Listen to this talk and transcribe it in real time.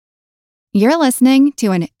You're listening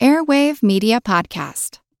to an Airwave Media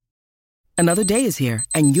Podcast. Another day is here,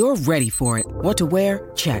 and you're ready for it. What to wear?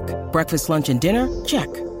 Check. Breakfast, lunch, and dinner? Check.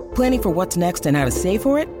 Planning for what's next and how to save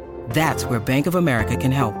for it? That's where Bank of America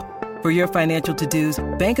can help. For your financial to-dos,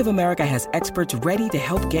 Bank of America has experts ready to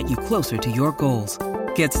help get you closer to your goals.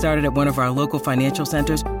 Get started at one of our local financial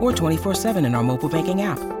centers or 24/7 in our mobile banking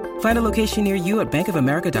app. Find a location near you at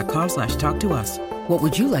bankofamerica.com/talktous. What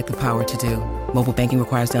would you like the power to do? Mobile banking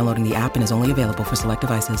requires downloading the app and is only available for select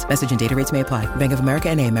devices. Message and data rates may apply. Bank of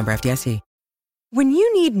America N.A., member FDIC. When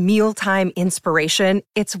you need mealtime inspiration,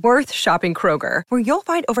 it's worth shopping Kroger, where you'll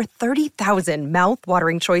find over 30,000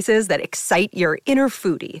 mouth-watering choices that excite your inner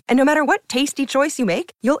foodie. And no matter what tasty choice you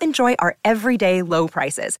make, you'll enjoy our everyday low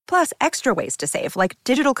prices, plus extra ways to save, like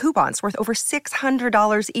digital coupons worth over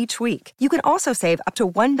 $600 each week. You can also save up to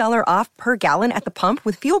 $1 off per gallon at the pump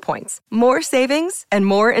with fuel points. More savings and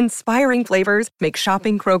more inspiring flavors make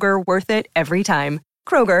shopping Kroger worth it every time.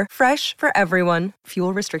 Kroger, fresh for everyone.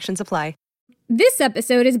 Fuel restrictions apply. This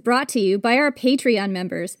episode is brought to you by our Patreon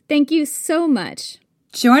members. Thank you so much.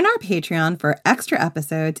 Join our Patreon for extra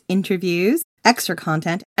episodes, interviews, extra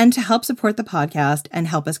content, and to help support the podcast and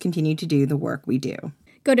help us continue to do the work we do.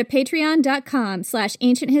 Go to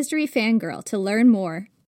patreon.com/ancienthistoryfangirl to learn more.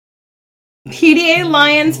 PDA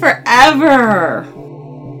Lions forever!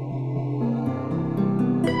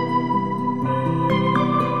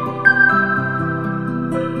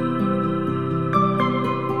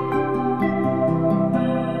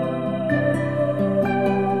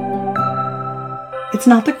 It's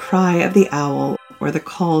not the cry of the owl or the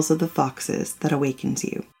calls of the foxes that awakens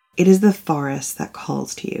you. It is the forest that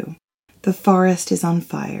calls to you. The forest is on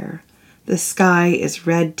fire. The sky is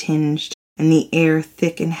red-tinged and the air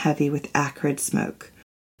thick and heavy with acrid smoke.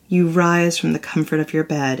 You rise from the comfort of your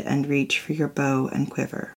bed and reach for your bow and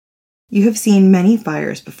quiver. You have seen many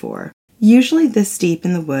fires before. Usually this deep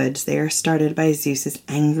in the woods, they are started by Zeus's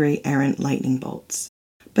angry errant lightning bolts.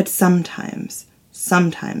 But sometimes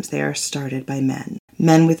they are started by men.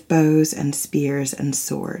 Men with bows and spears and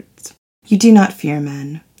swords. You do not fear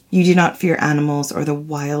men. You do not fear animals or the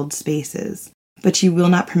wild spaces, but you will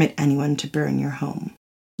not permit anyone to burn your home.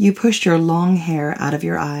 You push your long hair out of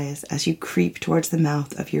your eyes as you creep towards the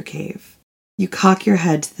mouth of your cave. You cock your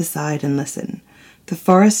head to the side and listen. The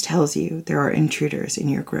forest tells you there are intruders in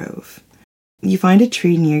your grove. You find a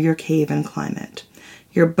tree near your cave and climb it,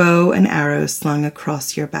 your bow and arrows slung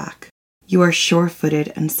across your back. You are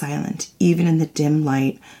sure-footed and silent, even in the dim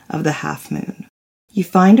light of the half-moon. You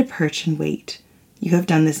find a perch and wait. You have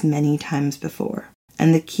done this many times before,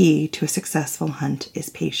 and the key to a successful hunt is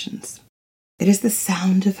patience. It is the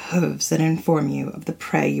sound of hooves that inform you of the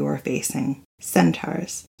prey you are facing.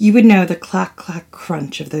 Centaurs. You would know the clack-clack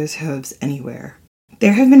crunch of those hooves anywhere.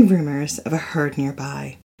 There have been rumors of a herd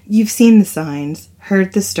nearby. You've seen the signs,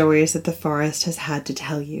 heard the stories that the forest has had to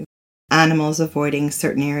tell you. Animals avoiding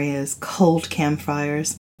certain areas, cold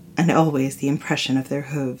campfires, and always the impression of their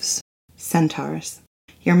hooves. Centaurs.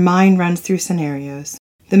 Your mind runs through scenarios.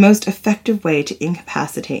 The most effective way to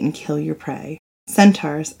incapacitate and kill your prey.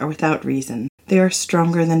 Centaurs are without reason. They are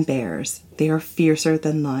stronger than bears. They are fiercer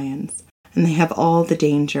than lions. And they have all the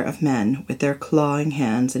danger of men with their clawing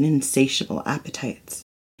hands and insatiable appetites.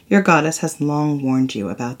 Your goddess has long warned you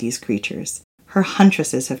about these creatures. Her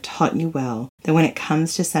huntresses have taught you well that when it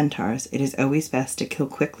comes to centaurs, it is always best to kill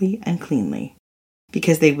quickly and cleanly,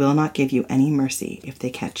 because they will not give you any mercy if they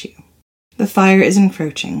catch you. The fire is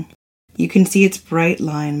encroaching. You can see its bright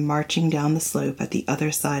line marching down the slope at the other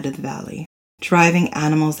side of the valley, driving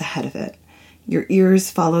animals ahead of it. Your ears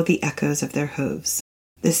follow the echoes of their hooves.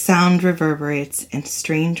 The sound reverberates in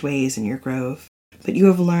strange ways in your grove, but you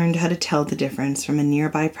have learned how to tell the difference from a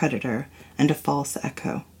nearby predator and a false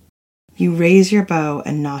echo. You raise your bow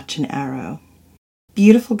and notch an arrow.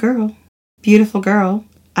 Beautiful girl,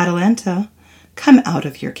 Atalanta, come out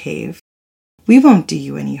of your cave. We won't do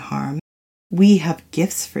you any harm. We have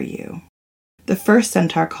gifts for you. The first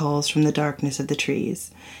centaur calls from the darkness of the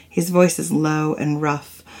trees. His voice is low and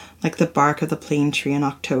rough, like the bark of the plane tree in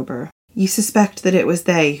October. You suspect that it was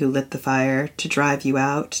they who lit the fire, to drive you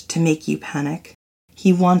out, to make you panic.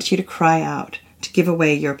 He wants you to cry out, to give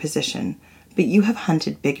away your position, but you have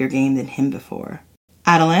hunted bigger game than him before.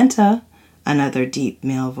 Atalanta, another deep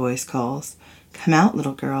male voice calls. Come out,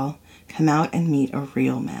 little girl. Come out and meet a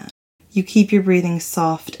real man. You keep your breathing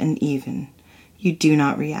soft and even. You do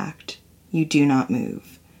not react. You do not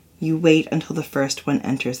move. You wait until the first one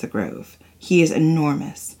enters the grove. He is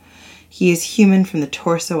enormous. He is human from the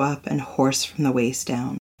torso up and horse from the waist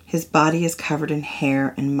down. His body is covered in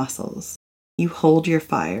hair and muscles. You hold your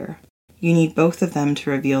fire. You need both of them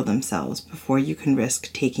to reveal themselves before you can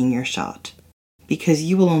risk taking your shot, because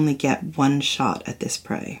you will only get one shot at this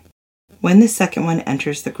prey. When the second one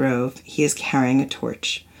enters the grove, he is carrying a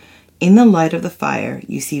torch. In the light of the fire,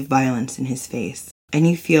 you see violence in his face, and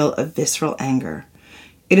you feel a visceral anger.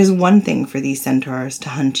 It is one thing for these centaurs to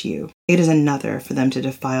hunt you. It is another for them to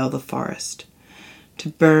defile the forest, to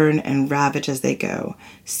burn and ravage as they go,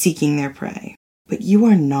 seeking their prey. But you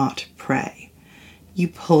are not prey. You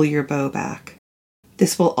pull your bow back.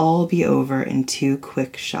 This will all be over in 2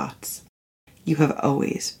 quick shots. You have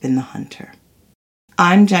always been the hunter.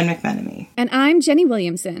 I'm Jen McMenemy. And I'm Jenny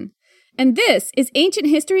Williamson. And this is Ancient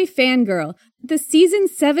History Fangirl, the Season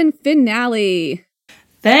 7 finale.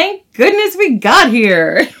 Thank goodness we got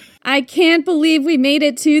here. I can't believe we made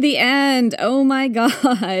it to the end. Oh my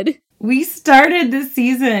God. We started this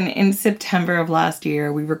season in September of last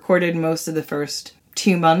year. We recorded most of the first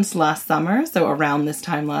 2 months last summer, so around this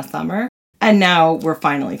time last summer. And now we're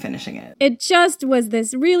finally finishing it. It just was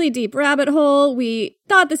this really deep rabbit hole. We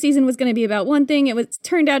thought the season was going to be about one thing. It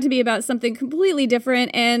turned out to be about something completely different.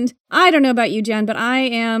 And I don't know about you, Jen, but I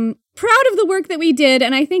am proud of the work that we did.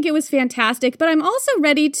 And I think it was fantastic. But I'm also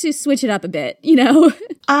ready to switch it up a bit, you know?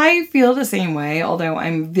 I feel the same way, although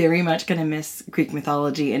I'm very much going to miss Greek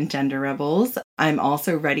mythology and gender rebels. I'm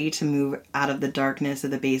also ready to move out of the darkness of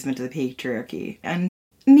the basement of the patriarchy and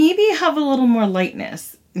maybe have a little more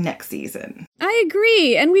lightness next season. I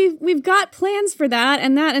agree. And we've got plans for that.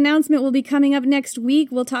 And that announcement will be coming up next week.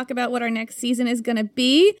 We'll talk about what our next season is going to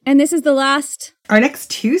be. And this is the last... Our next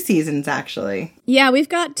 2 seasons, actually. Yeah, we've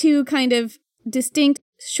got 2 kind of distinct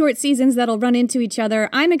short seasons that'll run into each other.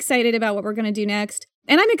 I'm excited about what we're going to do next.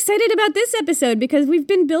 And I'm excited about this episode because we've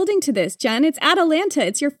been building to this, Jen. It's Atalanta.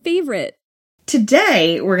 It's your favorite.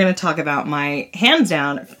 Today, we're going to talk about my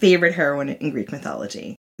hands-down favorite heroine in Greek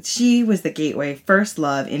mythology. She was the gateway first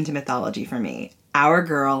love into mythology for me. Our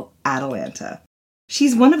girl, Atalanta.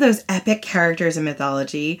 She's one of those epic characters in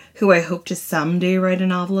mythology who I hope to someday write a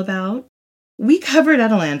novel about. We covered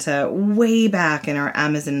Atalanta way back in our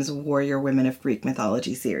Amazon's Warrior Women of Greek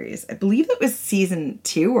Mythology series. I believe it was season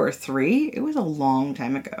 2 or 3. It was a long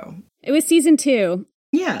time ago. It was season 2.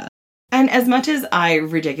 Yeah. And as much as I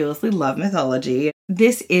ridiculously love mythology,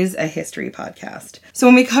 this is a history podcast. So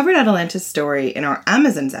when we covered Atalanta's story in our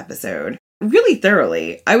Amazons episode, really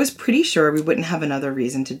thoroughly, I was pretty sure we wouldn't have another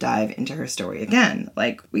reason to dive into her story again.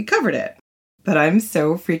 Like, we covered it. But I'm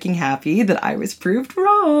so freaking happy that I was proved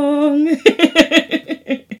wrong.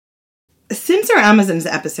 Since our Amazons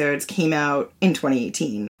episodes came out in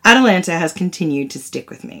 2018, Atalanta has continued to stick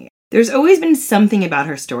with me. There's always been something about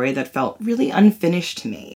her story that felt really unfinished to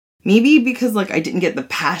me. Maybe because, I didn't get the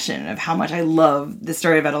passion of how much I love the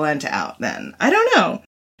story of Atalanta out then. I don't know.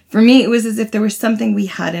 For me, it was as if there was something we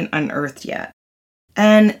hadn't unearthed yet.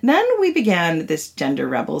 And then we began this Gender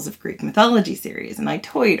Rebels of Greek Mythology series, and I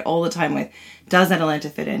toyed all the time with, does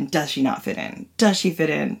Atalanta fit in? Does she not fit in? Does she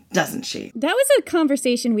fit in? Doesn't she? That was a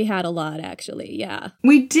conversation we had a lot, actually, yeah.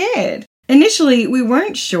 We did. Initially, we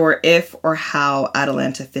weren't sure if or how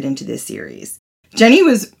Atalanta fit into this series. Jenny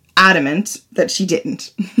was adamant that she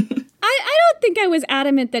didn't. I don't think I was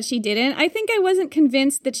adamant that she didn't. I think I wasn't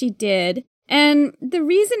convinced that she did. And the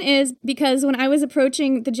reason is because when I was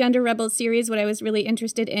approaching the Gender Rebels series, what I was really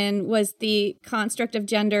interested in was the construct of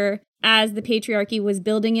gender as the patriarchy was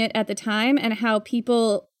building it at the time and how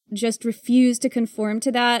people just refuse to conform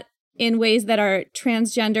to that in ways that are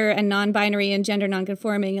transgender and non-binary and gender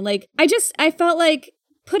non-conforming. And I felt like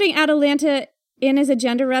putting Atalanta in as a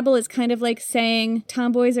gender rebel is kind of like saying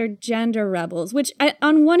tomboys are gender rebels, which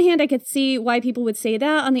on one hand, I could see why people would say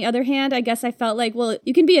that. On the other hand, I guess I felt like, well,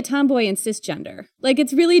 you can be a tomboy and cisgender.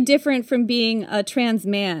 It's really different from being a trans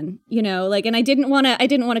man, and I didn't want to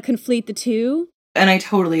conflate the two. And I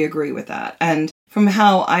totally agree with that. And from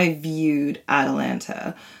how I viewed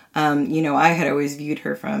Atalanta, I had always viewed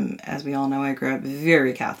her from, as we all know, I grew up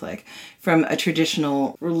very Catholic, from a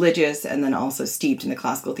traditional religious and then also steeped in the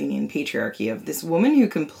classical Athenian patriarchy of this woman who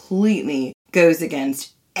completely goes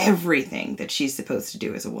against everything that she's supposed to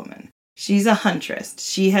do as a woman. She's a huntress.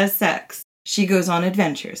 She has sex. She goes on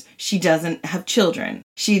adventures. She doesn't have children.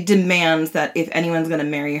 She demands that if anyone's going to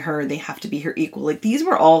marry her, they have to be her equal. These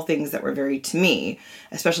were all things that were very, to me,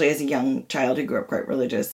 especially as a young child who grew up quite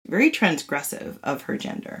religious, very transgressive of her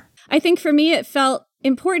gender. I think for me, it felt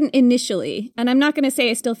important initially, and I'm not going to say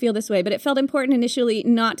I still feel this way, but it felt important initially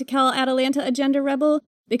not to call Atalanta a gender rebel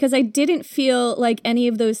because I didn't feel like any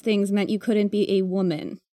of those things meant you couldn't be a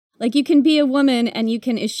woman. Like, you can be a woman and you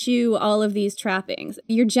can eschew all of these trappings.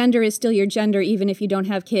 Your gender is still your gender, even if you don't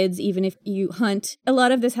have kids, even if you hunt. A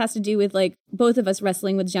lot of this has to do with, like, both of us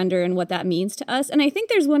wrestling with gender and what that means to us. And I think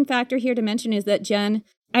there's one factor here to mention is that Jen,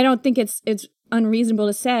 I don't think it's unreasonable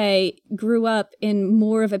to say, grew up in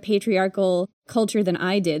more of a patriarchal culture than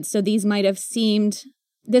I did. So this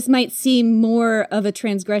might seem more of a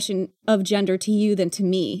transgression of gender to you than to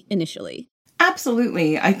me initially.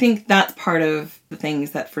 Absolutely. I think that's part of the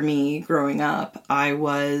things that for me growing up, I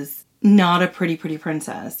was not a pretty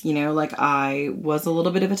princess. You know, like I was a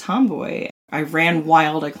little bit of a tomboy. I ran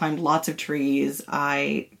wild. I climbed lots of trees.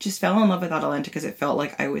 I just fell in love with Atalanta because it felt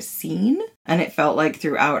like I was seen. And it felt like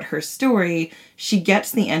throughout her story, she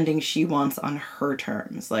gets the ending she wants on her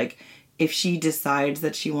terms. Like if she decides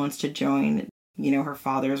that she wants to join, you know, her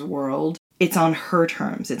father's world, it's on her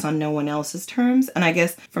terms. It's on no one else's terms. And I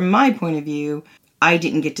guess from my point of view, I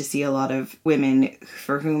didn't get to see a lot of women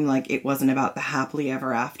for whom like it wasn't about the happily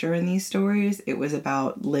ever after in these stories. It was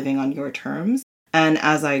about living on your terms. And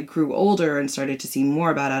as I grew older and started to see more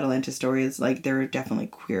about Atalanta's stories, like there are definitely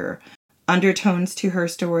queer undertones to her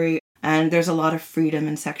story. And there's a lot of freedom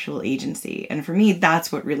and sexual agency. And for me,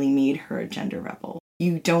 that's what really made her a gender rebel.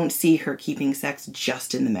 You don't see her keeping sex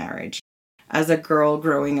just in the marriage. As a girl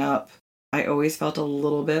growing up, I always felt a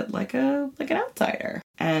little bit like an outsider.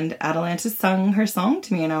 And Atalanta sung her song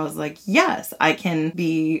to me and I was like, yes, I can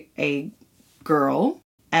be a girl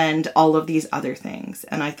and all of these other things.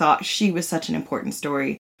 And I thought she was such an important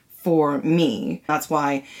story for me. That's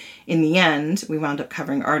why in the end, we wound up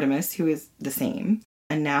covering Artemis, who is the same,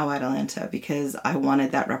 and now Atalanta, because I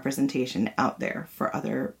wanted that representation out there for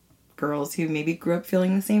other girls who maybe grew up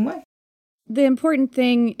feeling the same way. The important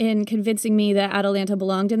thing in convincing me that Atalanta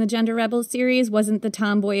belonged in the Gender Rebels series wasn't the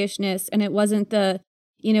tomboyishness and it wasn't the,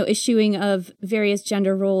 eschewing of various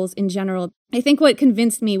gender roles in general. I think what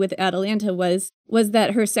convinced me with Atalanta was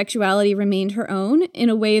that her sexuality remained her own in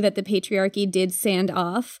a way that the patriarchy did sand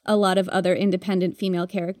off a lot of other independent female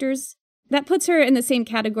characters. That puts her in the same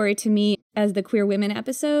category to me as the Queer Women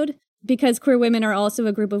episode, because queer women are also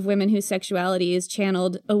a group of women whose sexuality is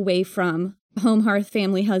channeled away from home, hearth,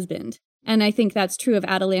 family, husband. And I think that's true of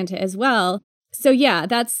Atalanta as well. So yeah,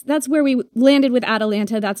 that's where we landed with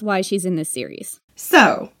Atalanta. That's why she's in this series.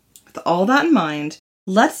 So, with all that in mind,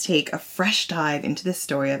 let's take a fresh dive into the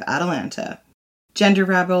story of Atalanta. Gender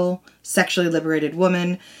rebel, sexually liberated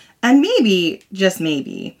woman, and maybe, just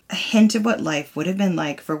maybe, a hint of what life would have been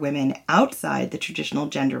like for women outside the traditional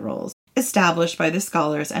gender roles established by the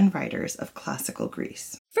scholars and writers of classical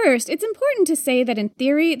Greece. First, it's important to say that in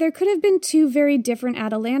theory, there could have been two very different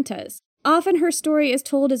Atalantas. Often her story is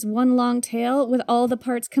told as one long tale with all the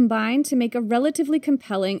parts combined to make a relatively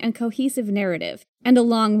compelling and cohesive narrative, and a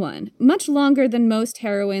long one, much longer than most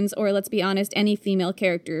heroines, or let's be honest, any female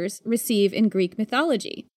characters, receive in Greek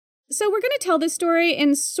mythology. So we're going to tell this story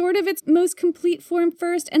in sort of its most complete form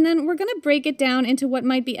first, and then we're going to break it down into what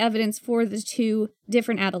might be evidence for the two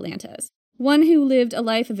different Atalantas. One who lived a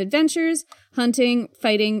life of adventures, hunting,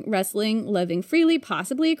 fighting, wrestling, living freely,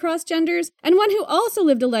 possibly across genders, and one who also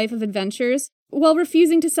lived a life of adventures while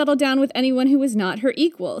refusing to settle down with anyone who was not her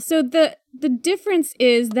equal. So the difference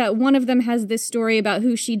is that one of them has this story about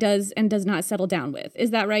who she does and does not settle down with. Is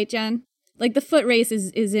that right, Jen? Like the foot race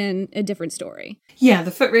is in a different story. Yeah, the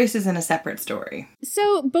foot race is in a separate story.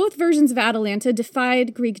 So both versions of Atalanta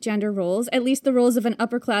defied Greek gender roles, at least the roles of an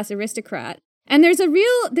upper-class aristocrat. And there's a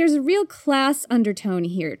real class undertone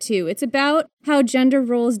here, too. It's about how gender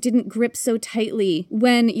roles didn't grip so tightly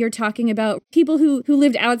when you're talking about people who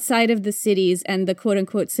lived outside of the cities and the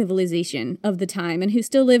quote-unquote civilization of the time and who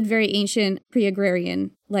still lived very ancient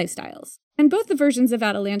pre-agrarian lifestyles. And both the versions of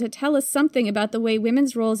Atalanta tell us something about the way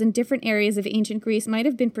women's roles in different areas of ancient Greece might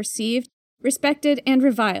have been perceived, respected, and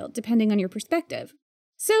reviled, depending on your perspective.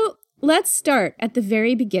 So let's start at the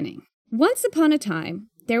very beginning. Once upon a time,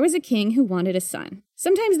 there was a king who wanted a son.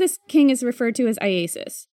 Sometimes this king is referred to as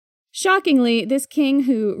Iasus. Shockingly, this king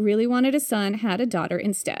who really wanted a son had a daughter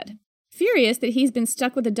instead. Furious that he's been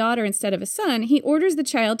stuck with a daughter instead of a son, he orders the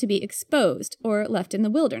child to be exposed or left in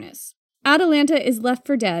the wilderness. Atalanta is left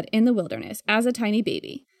for dead in the wilderness as a tiny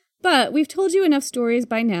baby. But we've told you enough stories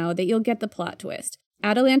by now that you'll get the plot twist.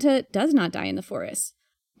 Atalanta does not die in the forest.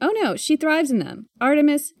 Oh no, she thrives in them.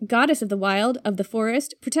 Artemis, goddess of the wild, of the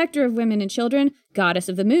forest, protector of women and children, goddess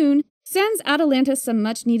of the moon, sends Atalanta some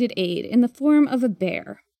much-needed aid in the form of a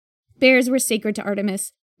bear. Bears were sacred to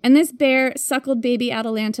Artemis, and this bear suckled baby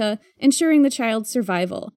Atalanta, ensuring the child's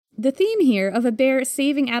survival. The theme here of a bear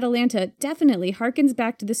saving Atalanta definitely harkens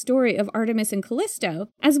back to the story of Artemis and Callisto,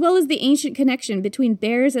 as well as the ancient connection between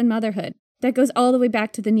bears and motherhood that goes all the way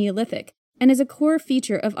back to the Neolithic. and is a core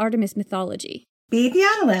feature of Artemis mythology. Baby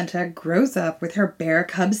Atalanta grows up with her bear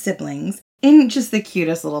cub siblings in just the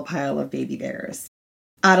cutest little pile of baby bears.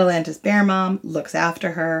 Atalanta's bear mom looks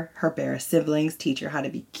after her. Her bear siblings teach her how to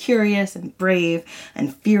be curious and brave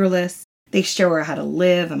and fearless. They show her how to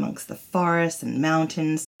live amongst the forests and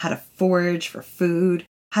mountains, how to forage for food,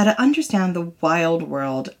 how to understand the wild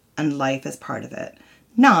world and life as part of it.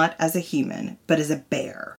 Not as a human, but as a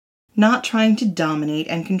bear. Not trying to dominate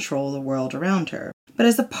and control the world around her, but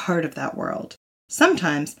as a part of that world.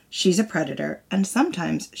 Sometimes she's a predator, and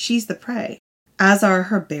sometimes she's the prey, as are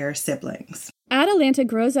her bear siblings. Atalanta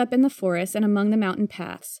grows up in the forest and among the mountain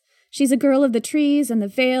paths. She's a girl of the trees and the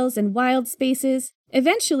vales and wild spaces.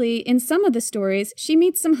 Eventually, in some of the stories, she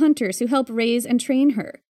meets some hunters who help raise and train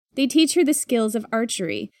her. They teach her the skills of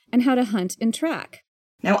archery and how to hunt and track.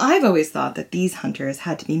 Now, I've always thought that these hunters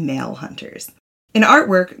had to be male hunters. In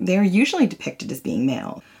artwork, they are usually depicted as being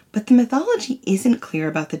male, but the mythology isn't clear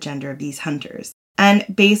about the gender of these hunters. And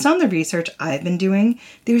based on the research I've been doing,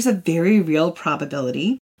 there's a very real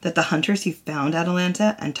probability that the hunters who found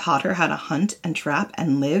Atalanta and taught her how to hunt and trap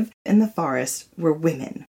and live in the forest were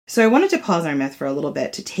women. So I wanted to pause our myth for a little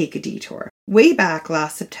bit to take a detour. Way back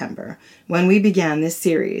last September, when we began this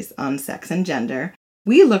series on sex and gender,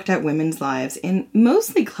 we looked at women's lives in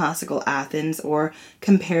mostly classical Athens or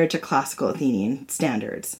compared to classical Athenian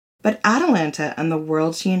standards. But Atalanta and the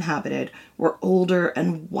world she inhabited were older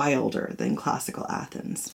and wilder than classical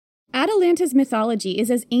Athens. Atalanta's mythology is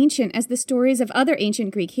as ancient as the stories of other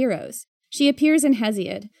ancient Greek heroes. She appears in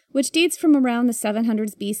Hesiod, which dates from around the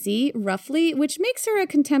 700s BC, roughly, which makes her a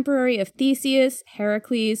contemporary of Theseus,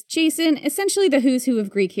 Heracles, Jason, essentially the who's who of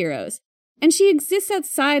Greek heroes. And she exists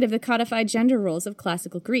outside of the codified gender roles of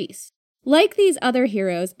classical Greece. Like these other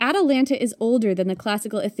heroes, Atalanta is older than the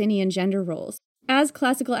classical Athenian gender roles. As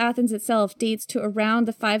classical Athens itself dates to around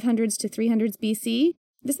the 500s to 300s BC,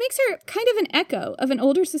 this makes her kind of an echo of an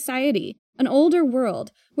older society, an older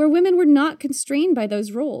world, where women were not constrained by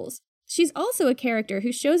those roles. She's also a character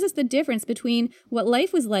who shows us the difference between what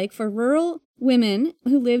life was like for rural women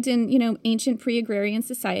who lived in, ancient pre-agrarian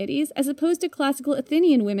societies, as opposed to classical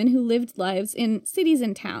Athenian women who lived lives in cities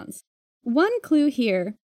and towns. One clue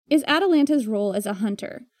here is Atalanta's role as a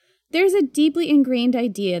hunter. There's a deeply ingrained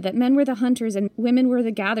idea that men were the hunters and women were the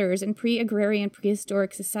gatherers in pre-agrarian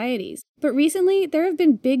prehistoric societies. But recently, there have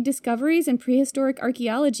been big discoveries in prehistoric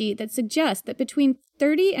archaeology that suggest that between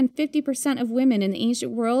 30 and 50% of women in the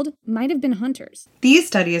ancient world might have been hunters. These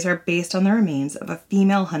studies are based on the remains of a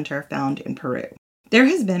female hunter found in Peru. There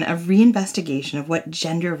has been a reinvestigation of what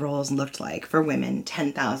gender roles looked like for women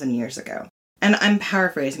 10,000 years ago. And I'm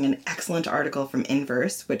paraphrasing an excellent article from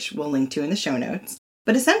Inverse, which we'll link to in the show notes.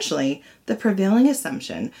 But essentially, the prevailing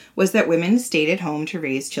assumption was that women stayed at home to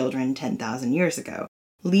raise children 10,000 years ago,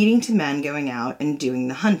 leading to men going out and doing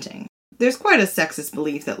the hunting. There's quite a sexist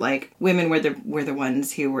belief that, women were the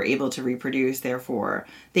ones who were able to reproduce, therefore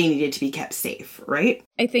they needed to be kept safe, right?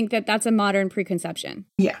 I think that that's a modern preconception.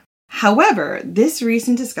 Yeah. However, this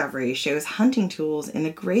recent discovery shows hunting tools in the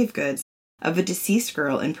grave goods of a deceased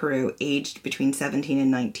girl in Peru aged between 17 and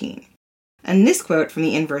 19. And this quote from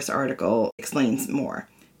the Inverse article explains more.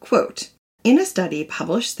 Quote, "In a study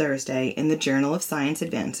published Thursday in the Journal of Science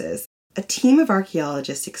Advances, a team of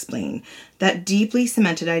archaeologists explain that deeply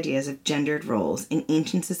cemented ideas of gendered roles in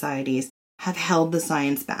ancient societies have held the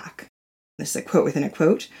science back." This is a quote within a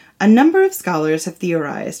quote. "A number of scholars have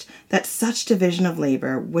theorized that such division of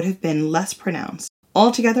labor would have been less pronounced,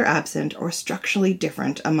 altogether absent, or structurally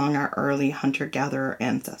different among our early hunter-gatherer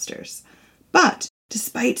ancestors. But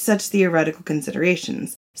despite such theoretical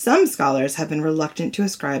considerations, some scholars have been reluctant to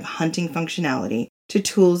ascribe hunting functionality to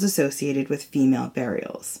tools associated with female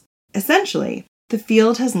burials. Essentially, the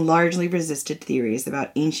field has largely resisted theories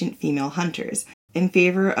about ancient female hunters in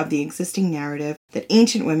favor of the existing narrative that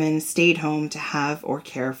ancient women stayed home to have or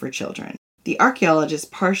care for children. The archaeologists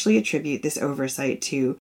partially attribute this oversight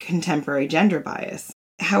to contemporary gender bias.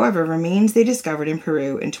 However, remains they discovered in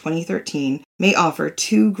Peru in 2013 may offer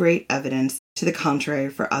too great evidence to the contrary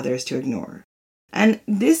for others to ignore." And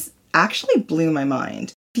this actually blew my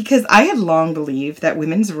mind, because I had long believed that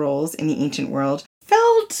women's roles in the ancient world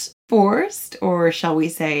felt forced, or shall we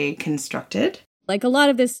say constructed. A lot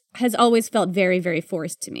of this has always felt very, very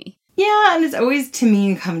forced to me. Yeah, and it's always, to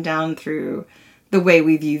me, come down through the way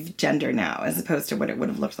we view gender now, as opposed to what it would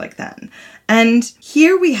have looked like then. And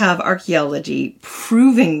here we have archaeology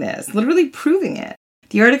proving this, literally proving it.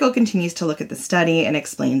 The article continues to look at the study and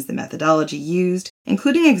explains the methodology used,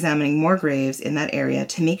 including examining more graves in that area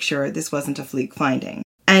to make sure this wasn't a fluke finding.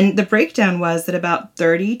 And the breakdown was that about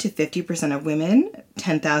 30 to 50% of women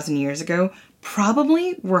 10,000 years ago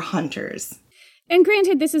probably were hunters. And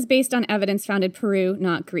granted, this is based on evidence found in Peru,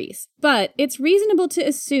 not Greece. But it's reasonable to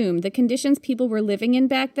assume the conditions people were living in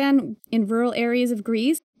back then in rural areas of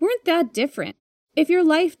Greece weren't that different. If your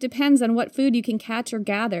life depends on what food you can catch or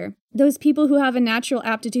gather, those people who have a natural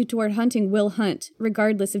aptitude toward hunting will hunt,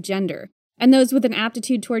 regardless of gender. And those with an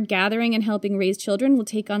aptitude toward gathering and helping raise children will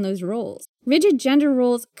take on those roles. Rigid gender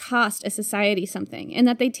roles cost a society something, in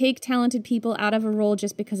that they take talented people out of a role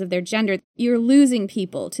just because of their gender. You're losing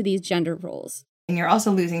people to these gender roles. And you're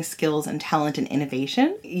also losing skills and talent and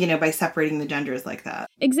innovation, by separating the genders like that.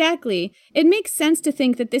 Exactly. It makes sense to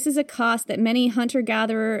think that this is a cost that many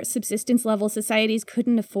hunter-gatherer subsistence-level societies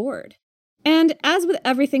couldn't afford. And as with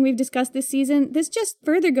everything we've discussed this season, this just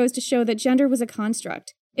further goes to show that gender was a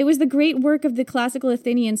construct. It was the great work of the classical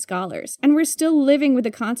Athenian scholars, and we're still living with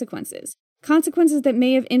the consequences. Consequences that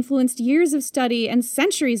may have influenced years of study and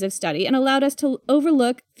centuries of study and allowed us to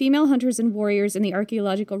overlook female hunters and warriors in the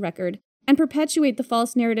archaeological record and perpetuate the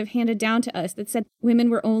false narrative handed down to us that said women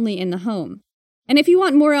were only in the home. And if you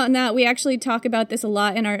want more on that, we actually talk about this a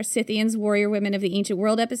lot in our Scythians, Warrior Women of the Ancient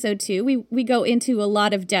World episode 2. We go into a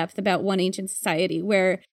lot of depth about one ancient society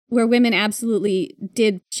where women absolutely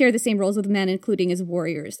did share the same roles with men, including as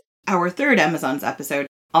warriors. Our third Amazons episode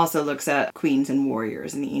also looks at queens and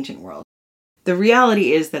warriors in the ancient world. The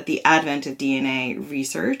reality is that the advent of DNA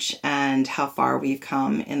research and how far we've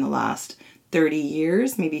come in the last 30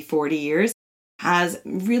 years, maybe 40 years, has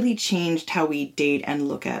really changed how we date and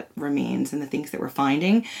look at remains and the things that we're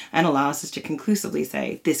finding, and allows us to conclusively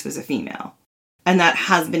say this was a female. And that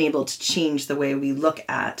has been able to change the way we look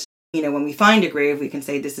at, when we find a grave, we can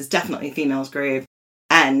say this is definitely a female's grave,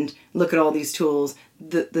 and look at all these tools.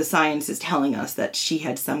 The science is telling us that she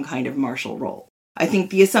had some kind of martial role. I think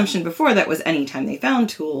the assumption before that was anytime they found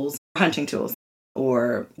tools, hunting tools,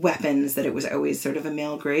 or weapons, that it was always sort of a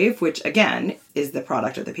male grave, which again is the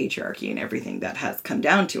product of the patriarchy and everything that has come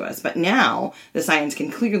down to us. But now the science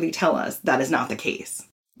can clearly tell us that is not the case.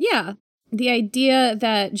 Yeah. The idea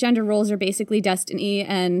that gender roles are basically destiny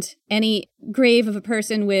and any grave of a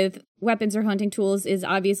person with weapons or hunting tools is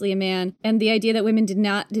obviously a man, and the idea that women did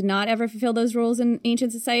not ever fulfill those roles in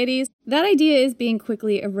ancient societies, that idea is being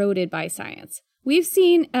quickly eroded by science. We've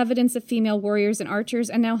seen evidence of female warriors and archers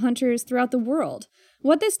and now hunters throughout the world.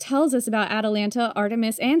 What this tells us about Atalanta,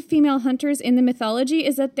 Artemis, and female hunters in the mythology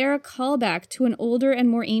is that they're a callback to an older and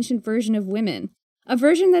more ancient version of women, a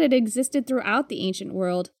version that had existed throughout the ancient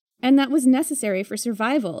world, and that was necessary for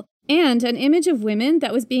survival, and an image of women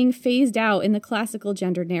that was being phased out in the classical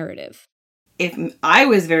gender narrative. If I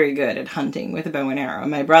was very good at hunting with a bow and arrow,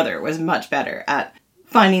 my brother was much better at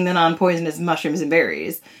finding the non-poisonous mushrooms and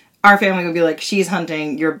berries, our family would be like, she's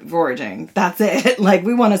hunting, you're foraging. That's it.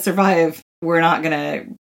 We want to survive. We're not going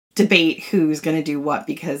to debate who's going to do what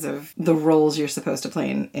because of the roles you're supposed to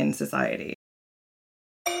play in society.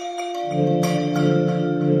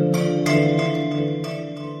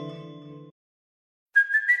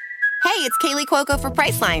 Hey, it's Kaylee Cuoco for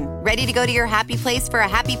Priceline. Ready to go to your happy place for a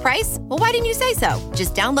happy price? Well, why didn't you say so?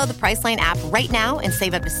 Just download the Priceline app right now and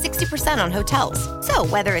save up to 60% on hotels. So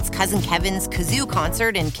whether it's Cousin Kevin's Kazoo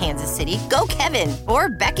Concert in Kansas City, go Kevin, or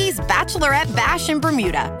Becky's Bachelorette Bash in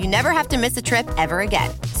Bermuda, you never have to miss a trip ever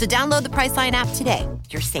again. So download the Priceline app today.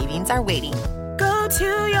 Your savings are waiting. Go to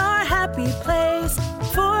your happy place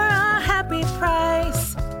for a happy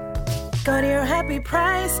price. Go to your happy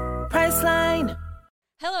price, Priceline.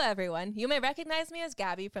 Hello, everyone. You may recognize me as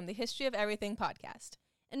Gabby from the History of Everything podcast.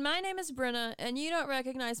 And my name is Brenna, and you don't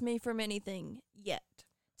recognize me from anything yet.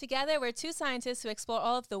 Together, we're two scientists who explore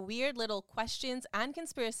all of the weird little questions and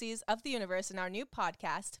conspiracies of the universe in our new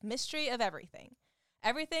podcast, Mystery of Everything.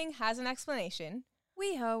 Everything has an explanation.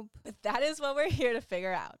 We hope. But that is what we're here to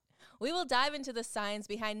figure out. We will dive into the science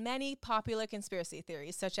behind many popular conspiracy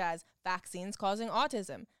theories, such as vaccines causing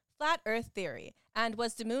autism, flat Earth theory, and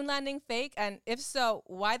was the moon landing fake? And if so,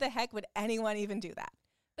 why the heck would anyone even do that?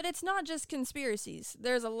 But it's not just conspiracies.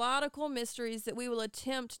 There's a lot of cool mysteries that we will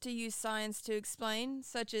attempt to use science to explain,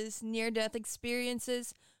 such as near-death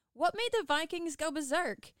experiences, what made the Vikings go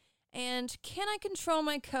berserk, and can I control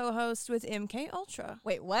my co-host with MK Ultra?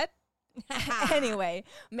 Wait, what? Anyway,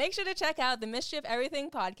 make sure to check out the Mystery of Everything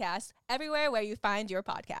podcast everywhere where you find your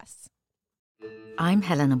podcasts. I'm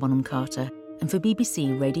Helena Bonham Carter, and for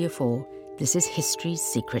BBC Radio 4, this is History's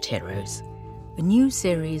Secret Heroes, a new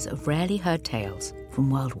series of rarely heard tales from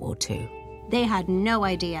World War II. They had no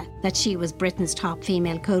idea that she was Britain's top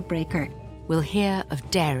female codebreaker. We'll hear of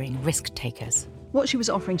daring risk-takers. What she was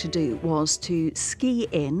offering to do was to ski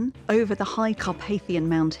in over the high Carpathian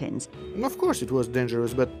Mountains. Of course it was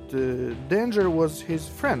dangerous, but danger was his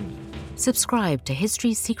friend. Subscribe to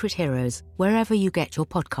History's Secret Heroes wherever you get your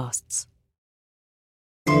podcasts.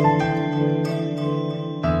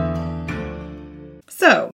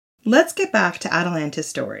 So, let's get back to Atalanta's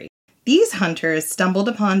story. These hunters stumbled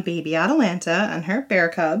upon baby Atalanta and her bear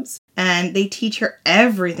cubs, and they teach her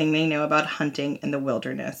everything they know about hunting in the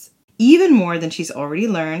wilderness, even more than she's already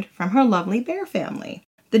learned from her lovely bear family.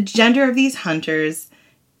 The gender of these hunters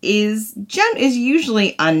is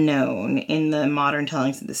usually unknown in the modern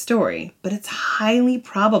tellings of the story, but it's highly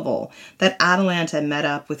probable that Atalanta met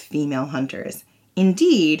up with female hunters.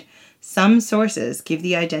 Indeed, some sources give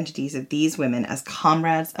the identities of these women as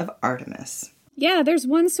comrades of Artemis. Yeah, there's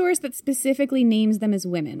one source that specifically names them as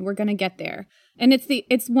women. We're going to get there. And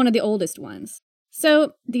it's one of the oldest ones.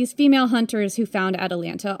 So, these female hunters who found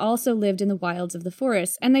Atalanta also lived in the wilds of the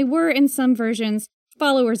forest, and they were, in some versions,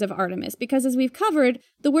 followers of Artemis, because as we've covered,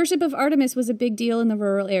 the worship of Artemis was a big deal in the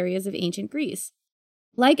rural areas of ancient Greece.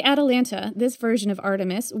 Like Atalanta, this version of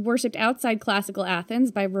Artemis, worshipped outside classical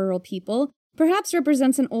Athens by rural people, perhaps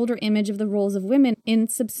represents an older image of the roles of women in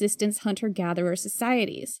subsistence hunter-gatherer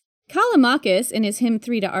societies. Callimachus, in his hymn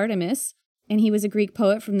 3 to Artemis, and he was a Greek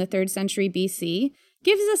poet from the 3rd century BC,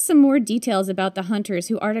 gives us some more details about the hunters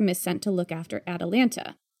who Artemis sent to look after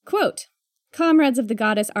Atalanta. Quote, "Comrades of the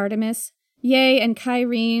goddess Artemis, yea, and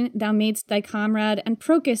Kyrene, thou madest thy comrade, and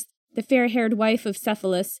Procus, the fair-haired wife of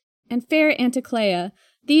Cephalus, and fair Anticlea,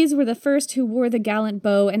 these were the first who wore the gallant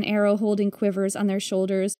bow and arrow-holding quivers on their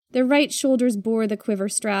shoulders. Their right shoulders bore the quiver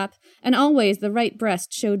strap, and always the right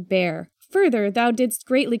breast showed bare. Further, thou didst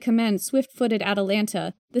greatly commend swift-footed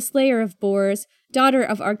Atalanta, the slayer of boars, daughter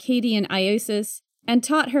of Arcadian Iasus, and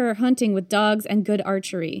taught her hunting with dogs and good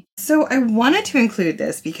archery." So I wanted to include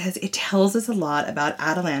this because it tells us a lot about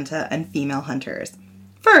Atalanta and female hunters.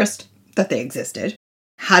 First, that they existed.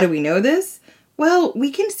 How do we know this? Well,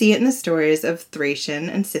 we can see it in the stories of Thracian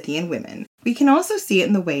and Scythian women. We can also see it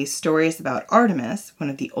in the way stories about Artemis,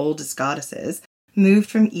 one of the oldest goddesses, moved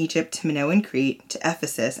from Egypt to Minoan Crete to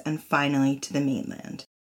Ephesus and finally to the mainland.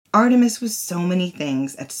 Artemis was so many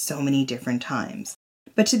things at so many different times.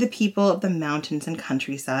 But to the people of the mountains and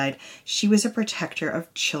countryside, she was a protector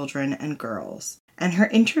of children and girls. And her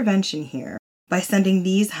intervention here, by sending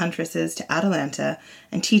these huntresses to Atalanta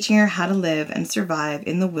and teaching her how to live and survive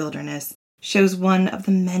in the wilderness, shows one of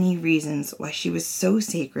the many reasons why she was so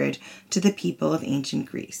sacred to the people of ancient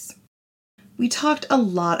Greece. We talked a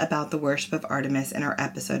lot about the worship of Artemis in our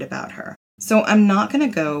episode about her, so I'm not going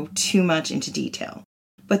to go too much into detail.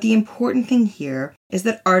 But the important thing here is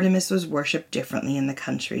that Artemis was worshipped differently in the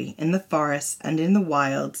country, in the forests, and in the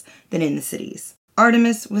wilds than in the cities.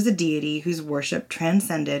 Artemis was a deity whose worship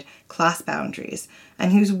transcended class boundaries,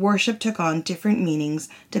 and whose worship took on different meanings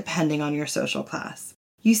depending on your social class.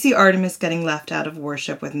 You see Artemis getting left out of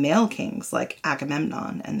worship with male kings like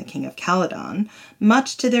Agamemnon and the king of Calydon,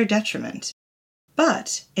 much to their detriment.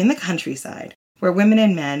 But in the countryside, where women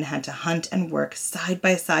and men had to hunt and work side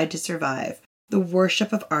by side to survive, the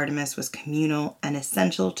worship of Artemis was communal and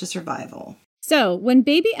essential to survival. So, when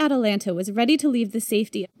baby Atalanta was ready to leave the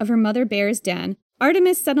safety of her mother bear's den,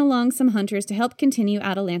 Artemis sent along some hunters to help continue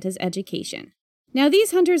Atalanta's education. Now,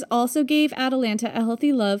 these hunters also gave Atalanta a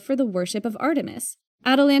healthy love for the worship of Artemis.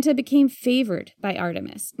 Atalanta became favored by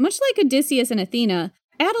Artemis. Much like Odysseus and Athena,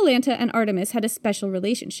 Atalanta and Artemis had a special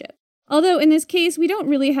relationship. Although in this case, we don't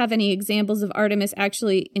really have any examples of Artemis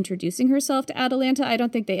actually introducing herself to Atalanta. I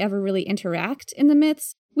don't think they ever really interact in the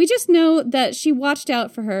myths. We just know that she watched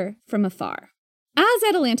out for her from afar. As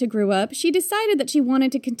Atalanta grew up, she decided that she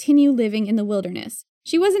wanted to continue living in the wilderness.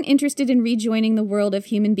 She wasn't interested in rejoining the world of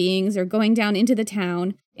human beings or going down into the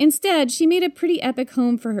town. Instead, she made a pretty epic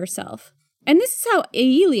home for herself. And this is how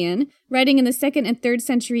Aelian, writing in the 2nd and 3rd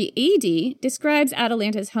century AD, describes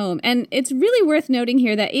Atalanta's home. And it's really worth noting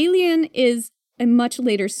here that Aelian is a much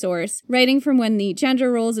later source, writing from when the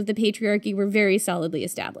gender roles of the patriarchy were very solidly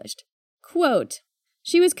established. Quote,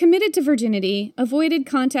 "She was committed to virginity, avoided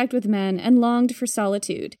contact with men, and longed for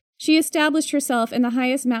solitude. She established herself in the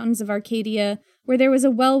highest mountains of Arcadia, where there was a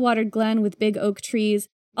well-watered glen with big oak trees,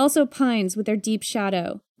 also pines with their deep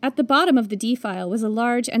shadow. At the bottom of the defile was a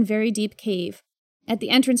large and very deep cave. At the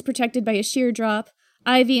entrance protected by a sheer drop,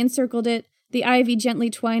 ivy encircled it, the ivy gently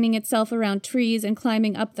twining itself around trees and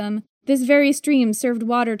climbing up them. This very stream served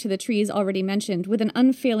water to the trees already mentioned, with an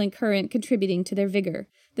unfailing current contributing to their vigor.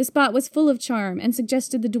 The spot was full of charm and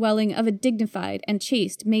suggested the dwelling of a dignified and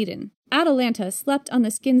chaste maiden. Atalanta slept on the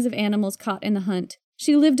skins of animals caught in the hunt.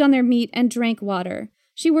 She lived on their meat and drank water.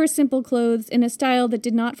 She wore simple clothes in a style that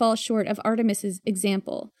did not fall short of Artemis's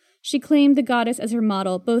example. She claimed the goddess as her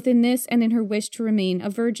model, both in this and in her wish to remain a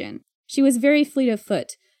virgin. She was very fleet of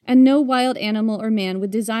foot, and no wild animal or man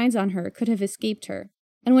with designs on her could have escaped her.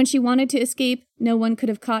 And when she wanted to escape, no one could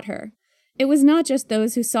have caught her. It was not just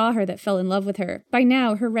those who saw her that fell in love with her. By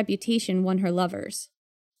now, her reputation won her lovers.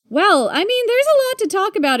 Well, I mean, there's a lot to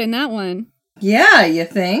talk about in that one. Yeah, you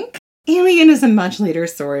think? Aelian is a much later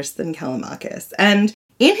source than Callimachus, and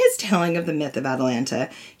in his telling of the myth of Atalanta,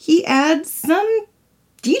 he adds some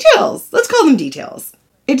details. Let's call them details.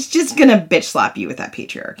 It's just gonna bitch slap you with that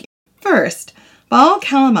patriarchy. First, while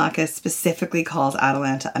Callimachus specifically calls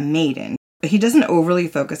Atalanta a maiden, he doesn't overly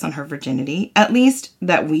focus on her virginity, at least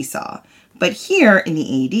that we saw. But here in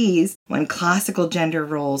the ADs, when classical gender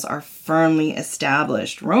roles are firmly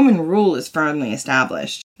established, Roman rule is firmly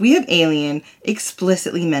established, we have Aelian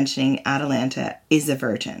explicitly mentioning Atalanta is a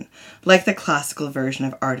virgin, like the classical version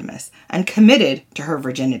of Artemis, and committed to her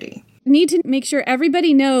virginity. Need to make sure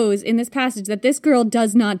everybody knows in this passage that this girl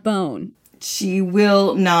does not bone. She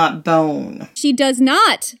will not bone. She does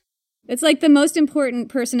not! It's like the most important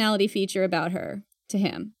personality feature about her to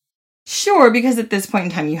him. Sure, because at this point in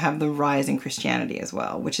time you have the rise in Christianity as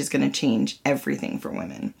well, which is going to change everything for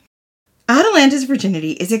women. Atalanta's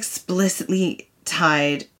virginity is explicitly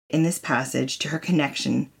tied in this passage to her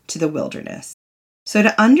connection to the wilderness. So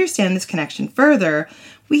to understand this connection further,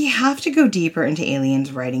 we have to go deeper into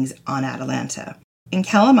Aelian's writings on Atalanta. In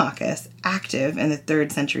Callimachus, active in the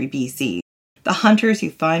 3rd century BC, the hunters who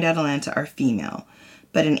find Atalanta are female.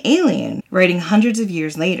 But in Aelian, writing hundreds of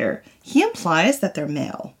years later, he implies that they're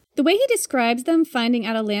male. The way he describes them finding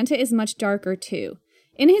Atalanta is much darker, too.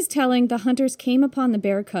 In his telling, the hunters came upon the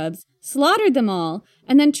bear cubs, slaughtered them all,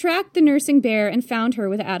 and then tracked the nursing bear and found her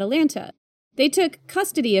with Atalanta. They took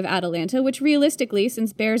custody of Atalanta, which realistically,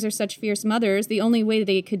 since bears are such fierce mothers, the only way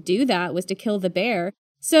they could do that was to kill the bear.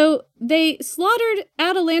 So they slaughtered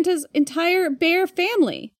Atalanta's entire bear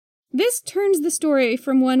family. This turns the story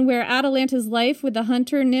from one where Atalanta's life with the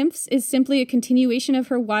hunter nymphs is simply a continuation of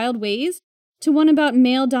her wild ways to one about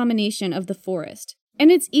male domination of the forest.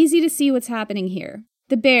 And it's easy to see what's happening here.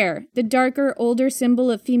 The bear, the darker, older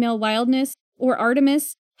symbol of female wildness, or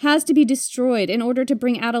Artemis, has to be destroyed in order to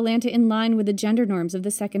bring Atalanta in line with the gender norms of the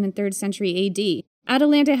 2nd and 3rd century AD.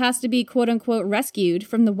 Atalanta has to be quote-unquote rescued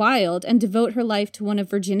from the wild and devote her life to one of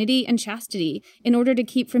virginity and chastity in order to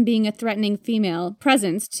keep from being a threatening female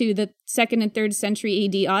presence to the 2nd and 3rd century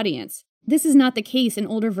AD audience. This is not the case in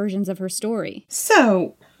older versions of her story.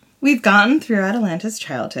 So, we've gotten through Atalanta's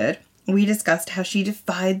childhood. We discussed how she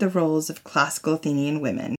defied the roles of classical Athenian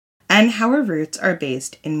women, and how her roots are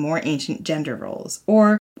based in more ancient gender roles,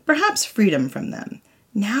 or perhaps freedom from them.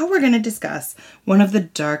 Now we're going to discuss one of the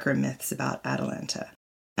darker myths about Atalanta.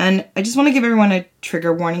 And I just want to give everyone a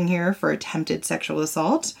trigger warning here for attempted sexual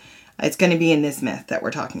assault. It's going to be in this myth that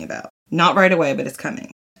we're talking about. Not right away, but it's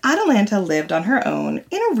coming. Atalanta lived on her own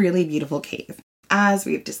in a really beautiful cave, as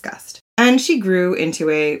we've discussed. And she grew into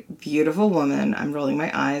a beautiful woman. I'm rolling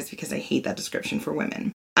my eyes because I hate that description for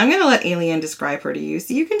women. I'm going to let Aelian describe her to you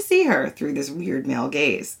so you can see her through this weird male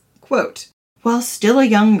gaze. Quote, "While still a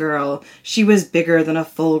young girl, she was bigger than a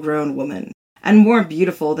full-grown woman, and more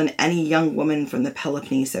beautiful than any young woman from the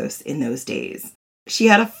Peloponnesos in those days. She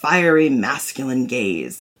had a fiery masculine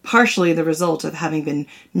gaze, partially the result of having been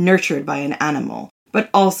nurtured by an animal, but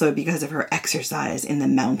also because of her exercise in the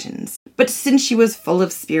mountains. But since she was full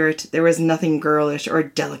of spirit, there was nothing girlish or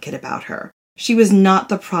delicate about her. She was not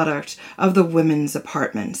the product of the women's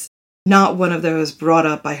apartments, not one of those brought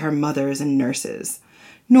up by her mothers and nurses.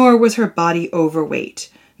 Nor was her body overweight,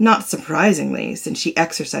 not surprisingly, since she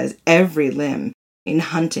exercised every limb in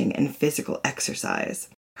hunting and physical exercise.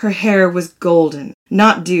 Her hair was golden,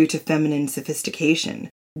 not due to feminine sophistication,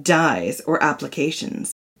 dyes, or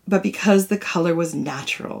applications, but because the color was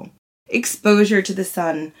natural. Exposure to the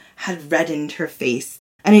sun had reddened her face,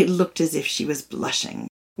 and it looked as if she was blushing.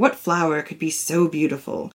 What flower could be so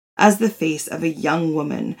beautiful as the face of a young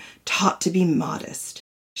woman taught to be modest?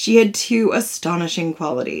 She had two astonishing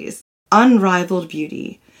qualities, unrivaled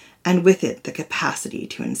beauty, and with it the capacity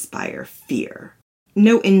to inspire fear.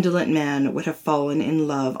 No indolent man would have fallen in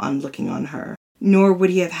love on looking on her, nor would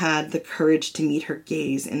he have had the courage to meet her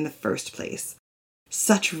gaze in the first place.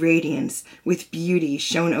 Such radiance with beauty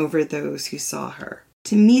shone over those who saw her.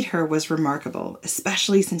 To meet her was remarkable,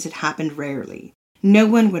 especially since it happened rarely. No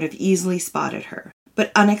one would have easily spotted her,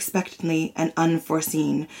 but unexpectedly and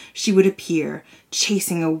unforeseen, she would appear,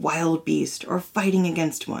 chasing a wild beast or fighting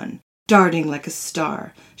against one. Darting like a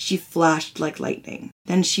star, she flashed like lightning.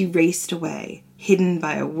 Then she raced away, hidden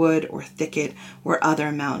by a wood or thicket or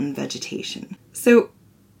other mountain vegetation. So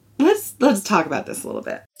let's Let's talk about this a little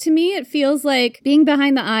bit. To me, it feels like being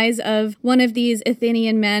behind the eyes of one of these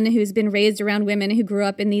Athenian men who's been raised around women who grew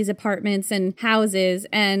up in these apartments and houses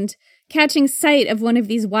and catching sight of one of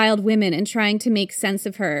these wild women and trying to make sense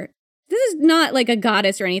of her. This is not like a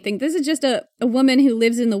goddess or anything. This is just a woman who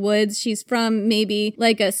lives in the woods. She's from maybe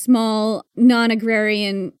like a small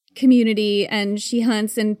non-agrarian community, and she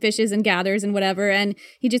hunts and fishes and gathers and whatever, and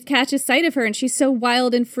he just catches sight of her, and she's so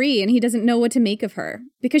wild and free, and he doesn't know what to make of her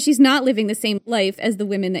because she's not living the same life as the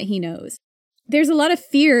women that he knows. There's a lot of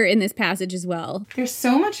fear in this passage as well. There's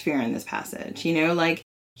so much fear in this passage, like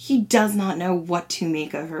he does not know what to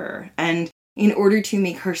make of her, and in order to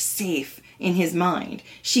make her safe in his mind,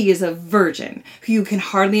 she is a virgin who you can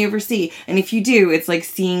hardly ever see, and if you do, it's like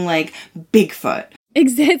seeing like Bigfoot.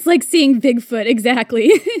 It's like seeing Bigfoot,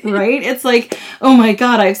 exactly. Right? It's like, oh my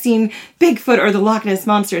God, I've seen Bigfoot or the Loch Ness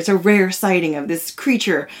Monster. It's a rare sighting of this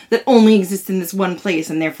creature that only exists in this one place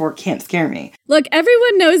and therefore can't scare me. Look,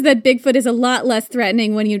 everyone knows that Bigfoot is a lot less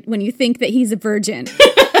threatening when you think that he's a virgin.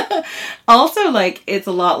 Also, like, it's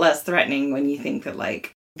a lot less threatening when you think that,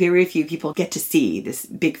 like, very few people get to see this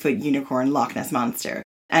Bigfoot unicorn Loch Ness Monster.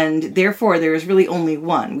 And therefore, there is really only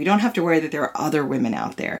one. We don't have to worry that there are other women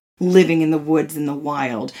out there living in the woods in the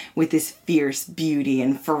wild with this fierce beauty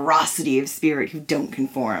and ferocity of spirit who don't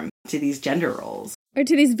conform to these gender roles. Or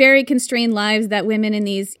to these very constrained lives that women in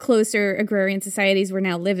these closer agrarian societies were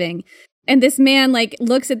now living. And this man, like,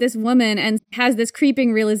 looks at this woman and has this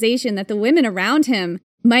creeping realization that the women around him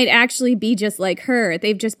might actually be just like her.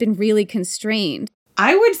 They've just been really constrained.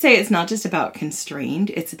 I would say it's not just about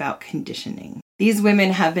constrained, it's about conditioning. These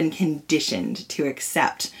women have been conditioned to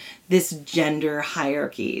accept this gender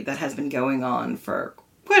hierarchy that has been going on for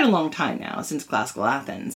quite a long time now, since classical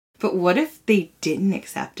Athens. But what if they didn't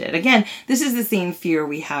accept it? Again, this is the same fear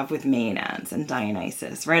we have with Maenads and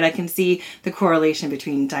Dionysus, right? I can see the correlation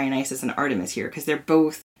between Dionysus and Artemis here, because they're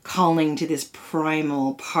both calling to this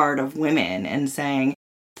primal part of women and saying,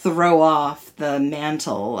 throw off the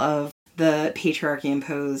mantle of the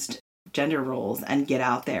patriarchy-imposed gender roles and get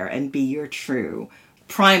out there and be your true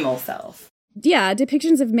primal self. Yeah,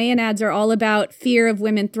 depictions of Maenads are all about fear of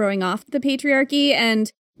women throwing off the patriarchy,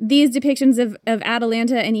 and these depictions of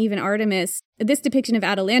Atalanta and even Artemis, this depiction of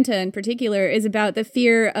Atalanta in particular, is about the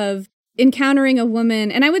fear of encountering a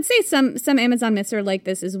woman, and I would say some Amazon myths are like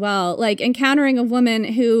this as well, like encountering a woman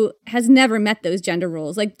who has never met those gender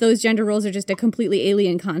roles. Like, those gender roles are just a completely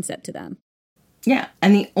alien concept to them. Yeah,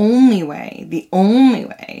 and the only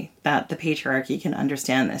way that the patriarchy can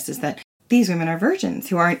understand this is that these women are virgins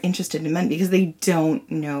who aren't interested in men because they don't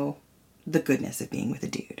know the goodness of being with a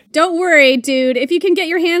dude. Don't worry, dude. If you can get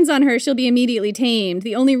your hands on her, she'll be immediately tamed.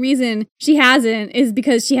 The only reason she hasn't is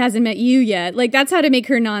because she hasn't met you yet. Like, that's how to make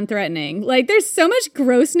her non-threatening. Like, there's so much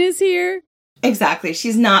grossness here. Exactly.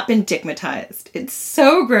 She's not been dickmatized. It's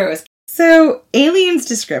so gross. So, Aelian's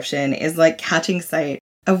description is like catching sight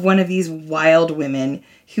of one of these wild women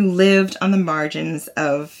who lived on the margins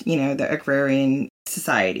of, the agrarian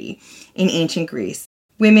society in ancient Greece.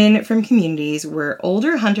 Women from communities where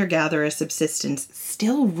older hunter-gatherer subsistence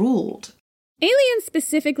still ruled. Aelian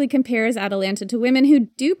specifically compares Atalanta to women who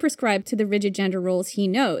do prescribe to the rigid gender roles he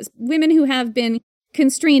knows, women who have been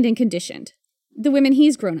constrained and conditioned, the women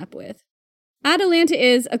he's grown up with. Atalanta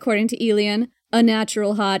is, according to Aelian, a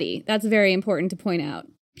natural hottie. That's very important to point out.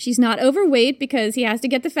 She's not overweight because he has to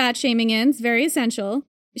get the fat shaming in. It's very essential.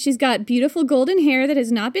 She's got beautiful golden hair that has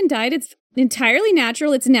not been dyed. It's entirely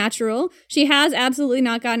natural. It's natural. She has absolutely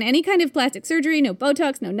not gotten any kind of plastic surgery, no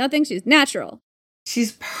Botox, no nothing. She's natural.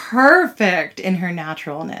 She's perfect in her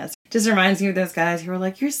naturalness. Just reminds me of those guys who are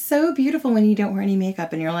like, you're so beautiful when you don't wear any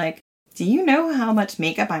makeup. And you're like, do you know how much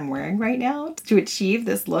makeup I'm wearing right now to achieve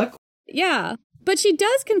this look? Yeah. But she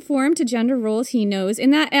does conform to gender roles he knows in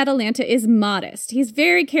that Atalanta is modest. He's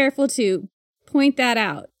very careful to point that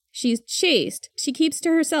out. She's chaste. She keeps to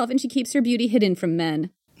herself, and she keeps her beauty hidden from men.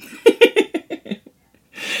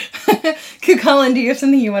 Cuchulainn, do you have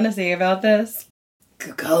something you want to say about this?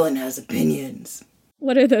 Cuchulainn has opinions.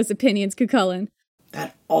 What are those opinions, Cuchulainn?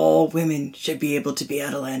 That all women should be able to be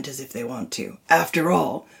Atalantas if they want to. After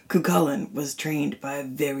all, Cuchulainn was trained by a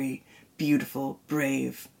very beautiful,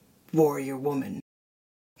 brave warrior woman.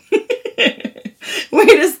 Way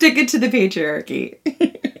to stick it to the patriarchy.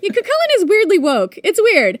 Yeah, Cuchulainn is weirdly woke. It's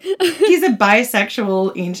weird. He's a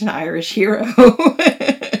bisexual ancient Irish hero.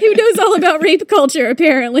 Who knows all about rape culture,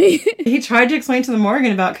 apparently. He tried to explain to the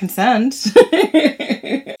Morgan about consent.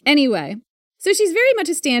 Anyway, so she's very much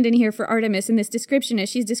a stand-in here for Artemis in this description, as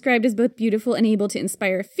she's described as both beautiful and able to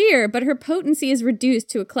inspire fear, but her potency is reduced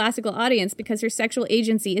to a classical audience because her sexual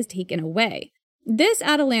agency is taken away. This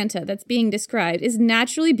Atalanta that's being described is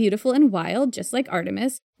naturally beautiful and wild, just like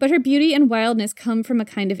Artemis, but her beauty and wildness come from a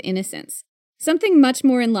kind of innocence. Something much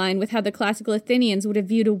more in line with how the classical Athenians would have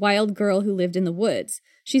viewed a wild girl who lived in the woods.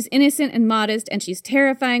 She's innocent and modest, and she's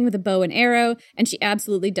terrifying with a bow and arrow, and she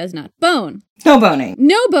absolutely does not bone. No boning.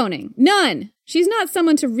 No boning. None. She's not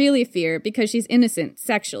someone to really fear because she's innocent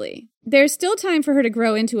sexually. There's still time for her to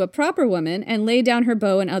grow into a proper woman and lay down her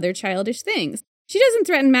bow and other childish things. She doesn't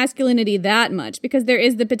threaten masculinity that much because there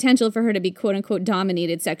is the potential for her to be quote-unquote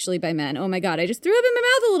dominated sexually by men. Oh my god, I just threw up in my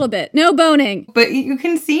mouth a little bit. No boning. But you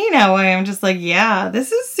can see now why I'm just like, yeah,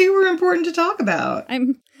 this is super important to talk about.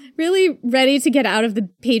 I'm really ready to get out of the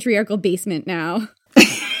patriarchal basement now.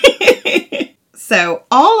 So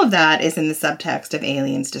all of that is in the subtext of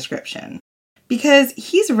Aelian's description. Because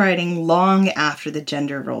he's writing long after the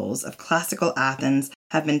gender roles of classical Athens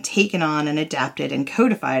have been taken on and adapted and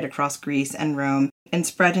codified across Greece and Rome and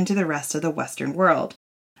spread into the rest of the Western world.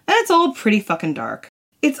 And it's all pretty fucking dark.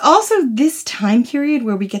 It's also this time period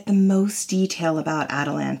where we get the most detail about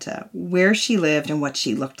Atalanta, where she lived and what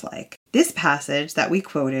she looked like. This passage that we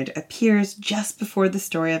quoted appears just before the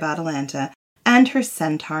story of Atalanta and her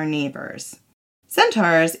centaur neighbors.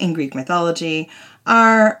 Centaurs in Greek mythology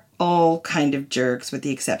are all kind of jerks with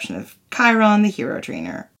the exception of Chiron, the hero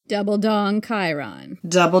trainer. Double dong Chiron.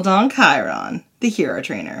 Double dong Chiron, the hero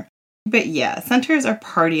trainer. But yeah, centaurs are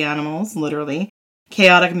party animals, literally,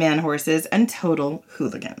 chaotic man horses, and total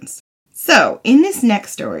hooligans. So, in this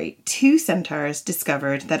next story, two centaurs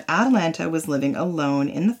discovered that Atalanta was living alone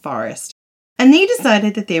in the forest, and they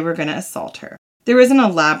decided that they were going to assault her. There was an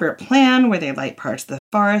elaborate plan where they light parts of the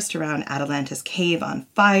forest around Atalanta's cave on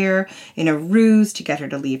fire in a ruse to get her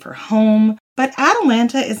to leave her home. But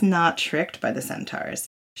Atalanta is not tricked by the centaurs.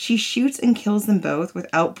 She shoots and kills them both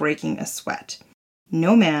without breaking a sweat.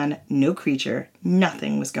 No man, no creature,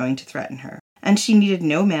 nothing was going to threaten her. And she needed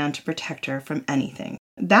no man to protect her from anything.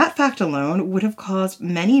 That fact alone would have caused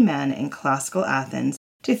many men in classical Athens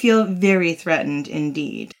to feel very threatened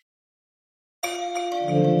indeed.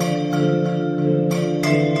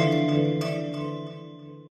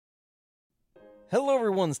 Hello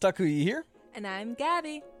everyone, Stakuyi here. And I'm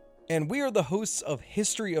Gabby. And we are the hosts of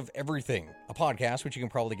History of Everything, a podcast which you can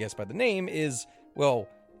probably guess by the name is, well,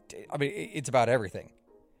 it's about everything.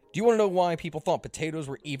 Do you want to know why people thought potatoes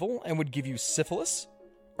were evil and would give you syphilis?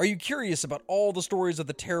 Are you curious about all the stories of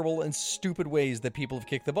the terrible and stupid ways that people have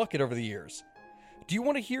kicked the bucket over the years? Do you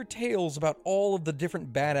want to hear tales about all of the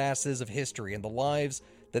different badasses of history and the lives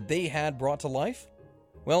that they had brought to life?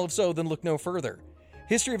 Well, if so, then look no further.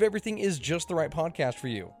 History of Everything is just the right podcast for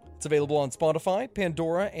you. It's available on Spotify,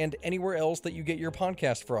 Pandora, and anywhere else that you get your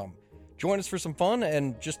podcast from. Join us for some fun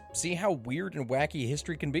and just see how weird and wacky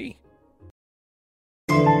history can be.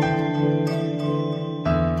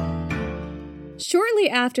 Shortly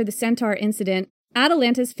after the centaur incident,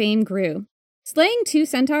 Atalanta's fame grew. Slaying 2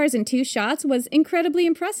 centaurs in 2 shots was incredibly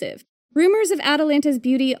impressive. Rumors of Atalanta's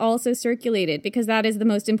beauty also circulated because that is the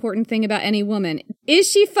most important thing about any woman.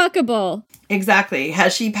 Is she fuckable? Exactly.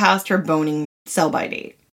 Has she passed her boning sell-by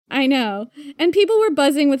date? I know. And people were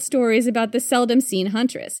buzzing with stories about the seldom-seen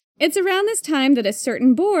huntress. It's around this time that a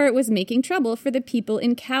certain boar was making trouble for the people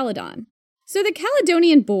in Calydon. So the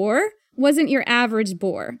Caledonian boar wasn't your average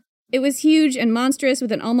boar. It was huge and monstrous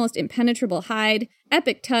with an almost impenetrable hide,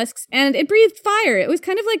 epic tusks, and it breathed fire. It was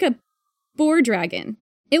kind of like a boar dragon.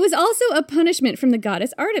 It was also a punishment from the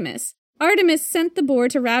goddess Artemis. Artemis sent the boar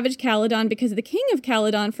to ravage Calydon because the king of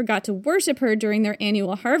Calydon forgot to worship her during their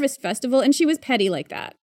annual harvest festival, and she was petty like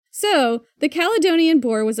that. So, the Caledonian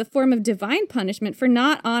boar was a form of divine punishment for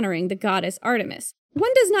not honoring the goddess Artemis.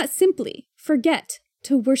 One does not simply forget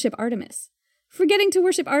to worship Artemis. Forgetting to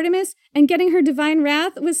worship Artemis and getting her divine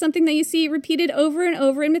wrath was something that you see repeated over and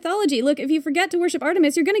over in mythology. Look, if you forget to worship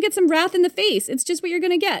Artemis, you're going to get some wrath in the face. It's just what you're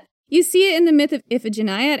going to get. You see it in the myth of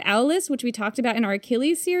Iphigenia at Aulis, which we talked about in our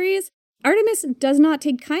Achilles series. Artemis does not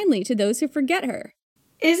take kindly to those who forget her.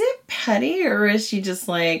 Is it petty, or is she just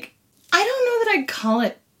like, I don't know that I'd call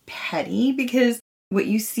it petty, because what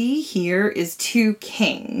you see here is 2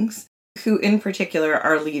 kings who in particular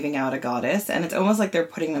are leaving out a goddess, and it's almost like they're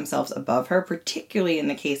putting themselves above her, particularly in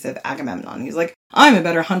the case of Agamemnon. He's like, I'm a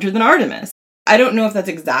better hunter than Artemis. I don't know if that's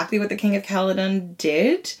exactly what the king of Calydon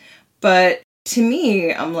did, but to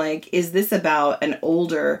me, I'm like, is this about an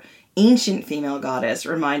older, ancient female goddess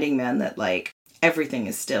reminding men that, like, everything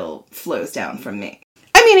is still flows down from me?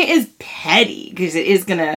 I mean, it is petty, because it is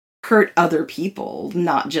gonna hurt other people,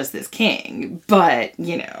 not just this king, but,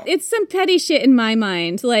 you know. It's some petty shit in my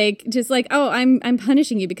mind, like, just like, oh, I'm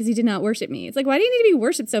punishing you because you did not worship me. It's like, why do you need to be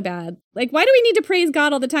worshipped so bad? Like, why do we need to praise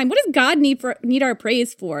God all the time? What does God need our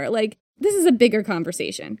praise for? Like, this is a bigger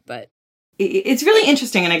conversation, but it's really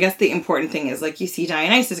interesting. And I guess the important thing is, like, you see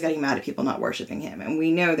Dionysus getting mad at people not worshiping him, and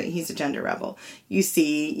we know that he's a gender rebel. You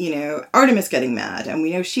see, Artemis getting mad, and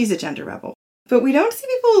we know she's a gender rebel. But we don't see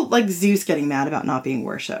people like Zeus getting mad about not being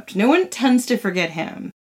worshipped. No one tends to forget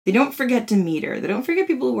him. They don't forget Demeter. They don't forget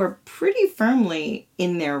people who are pretty firmly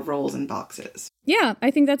in their roles and boxes. Yeah, I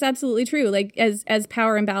think that's absolutely true. Like, as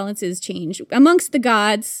power imbalances change amongst the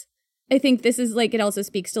gods, I think this is like, it also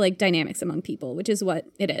speaks to like dynamics among people, which is what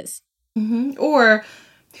it is. Mm-hmm. Or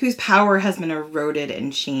whose power has been eroded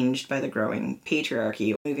and changed by the growing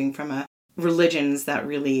patriarchy, moving from religions that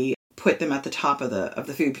really put them at the top of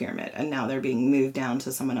the food pyramid, and now they're being moved down so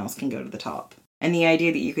someone else can go to the top. And the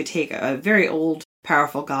idea that you could take a very old,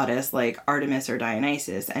 powerful goddess like Artemis or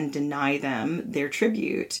Dionysus and deny them their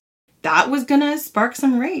tribute, that was gonna spark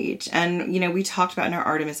some rage. And, we talked about in our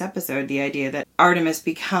Artemis episode the idea that Artemis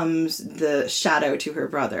becomes the shadow to her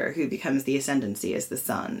brother, who becomes the ascendancy as the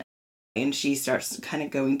sun. And she starts kind of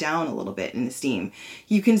going down a little bit in esteem.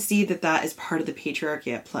 You can see that is part of the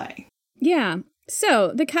patriarchy at play. Yeah.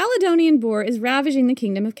 So, the Caledonian boar is ravaging the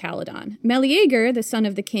kingdom of Caledon. Meleager, the son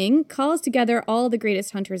of the king, calls together all the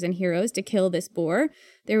greatest hunters and heroes to kill this boar.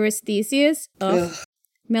 There was Theseus,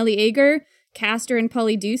 Meleager, Castor and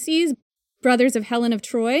Polydeuces, brothers of Helen of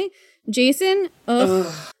Troy, Jason,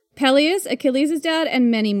 Peleus, Achilles' dad,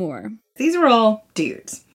 and many more. These were all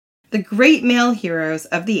dudes. The great male heroes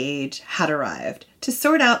of the age had arrived to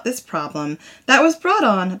sort out this problem that was brought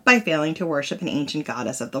on by failing to worship an ancient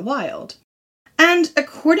goddess of the wild. And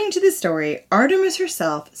according to the story, Artemis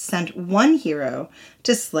herself sent one hero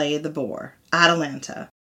to slay the boar, Atalanta.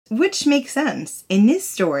 Which makes sense. In this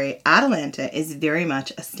story, Atalanta is very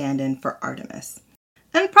much a stand-in for Artemis.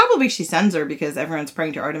 And probably she sends her because everyone's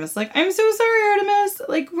praying to Artemis, like, I'm so sorry, Artemis.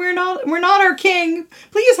 Like, we're not our king.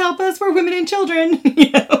 Please help us. We're women and children.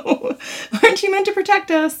 Aren't you meant to protect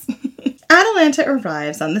us? Atalanta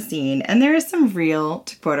arrives on the scene, and there is some real,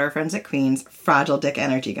 to quote our friends at Queen's, fragile dick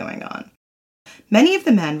energy going on. Many of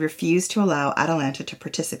the men refused to allow Atalanta to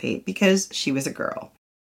participate because she was a girl.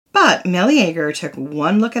 But Meleager took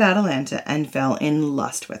one look at Atalanta and fell in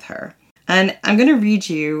lust with her. And I'm going to read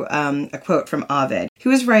you a quote from Ovid, who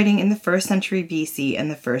was writing in the 1st century BC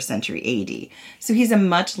and the 1st century AD. So he's a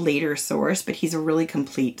much later source, but he's a really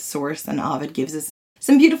complete source, and Ovid gives us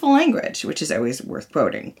some beautiful language, which is always worth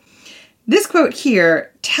quoting. This quote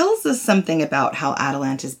here tells us something about how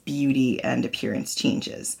Atalanta's beauty and appearance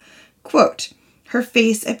changes. Quote, her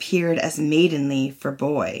face appeared as maidenly for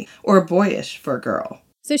boy, or boyish for girl.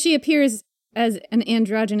 So she appears as an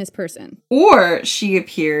androgynous person. Or she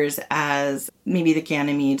appears as maybe the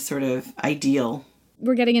Ganymede sort of ideal.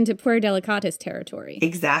 We're getting into puer delicatus territory.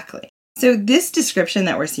 Exactly. So this description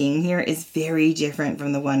that we're seeing here is very different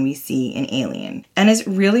from the one we see in Alien, and is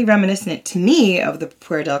really reminiscent to me of the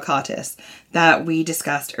puer delicatus that we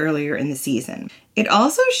discussed earlier in the season. It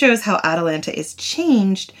also shows how Atalanta is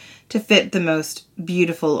changed to fit the most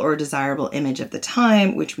beautiful or desirable image of the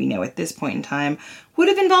time, which we know at this point in time would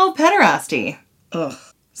have involved pederasty. Ugh.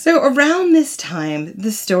 So around this time,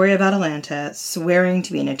 the story of Atalanta swearing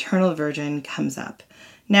to be an eternal virgin comes up.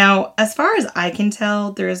 Now, as far as I can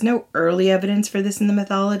tell, there is no early evidence for this in the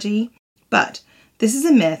mythology, but this is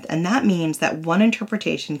a myth, and that means that one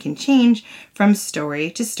interpretation can change from story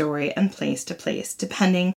to story and place to place,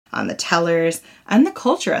 depending on the tellers and the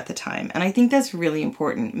culture at the time. And I think that's really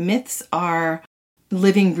important. Myths are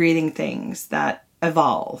living, breathing things that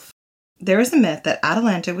evolve. There is a myth that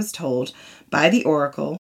Atalanta was told by the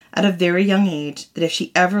oracle at a very young age that if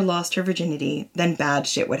she ever lost her virginity, then bad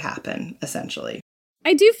shit would happen, essentially.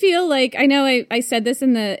 I do feel like, I know I said this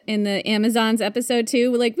in the Amazons episode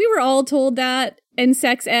too, like we were all told that in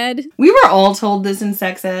sex ed. We were all told this in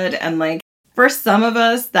sex ed, and like for some of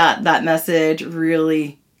us that message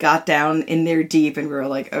really got down in there deep, and we were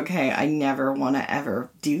like, okay, I never want to ever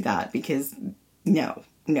do that because no,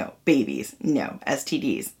 babies, no,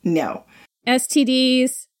 STDs, no.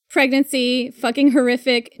 STDs, pregnancy, fucking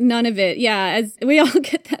horrific, none of it. Yeah, as we all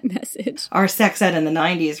get that message. Our sex ed in the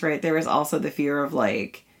 90s, right, there was also the fear of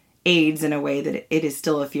like AIDS in a way that it is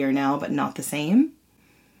still a fear now, but not the same.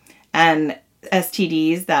 And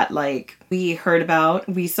STDs that like we heard about,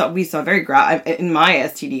 we saw very in my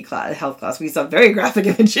STD class, health class, we saw very graphic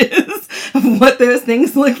images of what those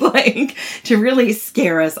things look like to really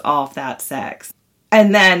scare us off that sex.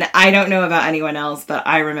 And then I don't know about anyone else, but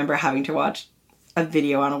I remember having to watch a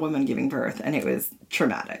video on a woman giving birth, and it was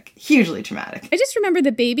traumatic, hugely traumatic. I just remember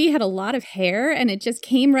the baby had a lot of hair and it just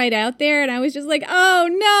came right out there, and I was just like, oh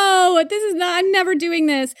no, I'm never doing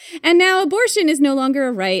this. And now abortion is no longer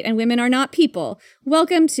a right and women are not people.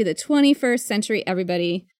 Welcome to the 21st century,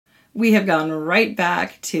 everybody. We have gone right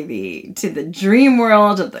back to the dream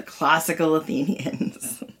world of the classical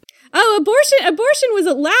Athenians. Oh, abortion was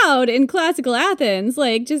allowed in classical Athens.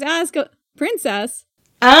 Like, just ask a princess.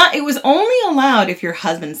 It was only allowed if your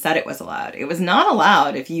husband said it was allowed. It was not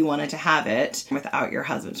allowed if you wanted to have it without your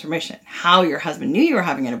husband's permission. How your husband knew you were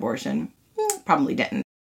having an abortion, probably didn't.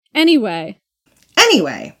 Anyway,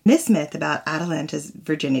 this myth about Atalanta's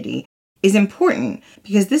virginity is important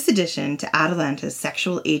because this addition to Atalanta's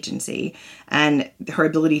sexual agency and her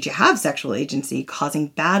ability to have sexual agency causing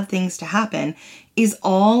bad things to happen is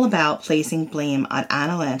all about placing blame on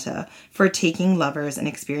Atalanta for taking lovers and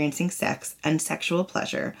experiencing sex and sexual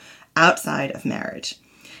pleasure outside of marriage.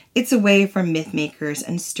 It's a way for mythmakers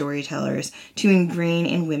and storytellers to ingrain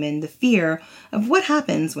in women the fear of what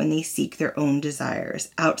happens when they seek their own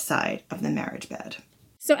desires outside of the marriage bed.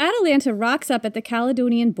 So Atalanta rocks up at the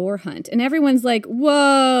Caledonian boar hunt, and everyone's like,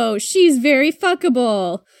 whoa, she's very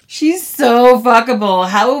fuckable. She's so fuckable.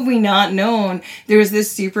 How have we not known there's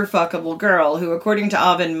this super fuckable girl who, according to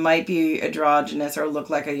Ovid, might be androgynous or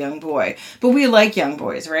look like a young boy? But we like young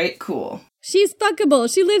boys, right? Cool. She's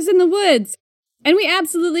fuckable. She lives in the woods. And we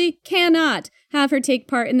absolutely cannot have her take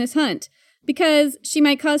part in this hunt, because she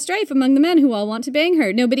might cause strife among the men who all want to bang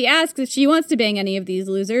her. Nobody asks if she wants to bang any of these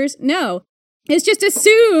losers. No. It's just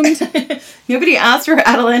assumed. Nobody asked for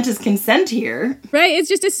Atalanta's consent here. Right? It's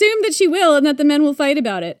just assumed that she will and that the men will fight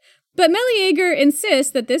about it. But Meleager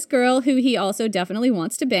insists that this girl, who he also definitely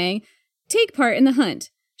wants to bang, take part in the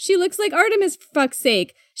hunt. She looks like Artemis, for fuck's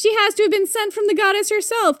sake. She has to have been sent from the goddess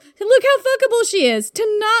herself. Look how fuckable she is.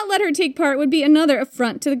 To not let her take part would be another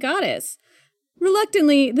affront to the goddess.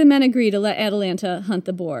 Reluctantly, the men agree to let Atalanta hunt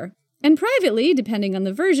the boar. And privately, depending on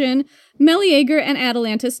the version, Meleager and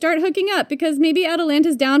Atalanta start hooking up because maybe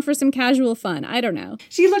Atalanta's down for some casual fun. I don't know.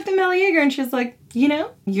 She looked at Meleager and she's like,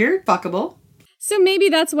 you're fuckable. So maybe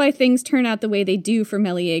that's why things turn out the way they do for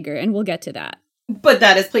Meleager, and we'll get to that. But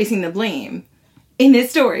that is placing the blame in this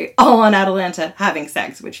story all on Atalanta having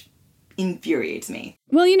sex, which infuriates me.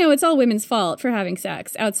 Well, it's all women's fault for having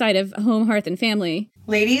sex outside of home, hearth, and family.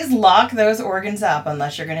 Ladies, lock those organs up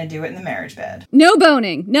unless you're going to do it in the marriage bed. No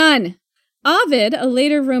boning. None. Ovid, a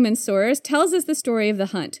later Roman source, tells us the story of the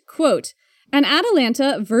hunt. Quote, "And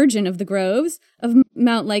Atalanta, virgin of the groves, of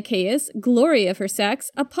Mount Lycaeus, glory of her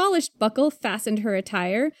sex, a polished buckle fastened her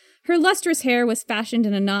attire. Her lustrous hair was fashioned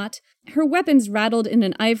in a knot. Her weapons rattled in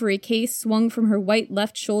an ivory case swung from her white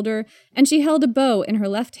left shoulder, and she held a bow in her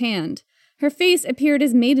left hand. Her face appeared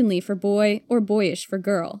as maidenly for boy or boyish for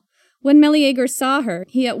girl. When Meleager saw her,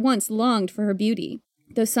 he at once longed for her beauty,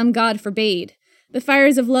 though some god forbade. The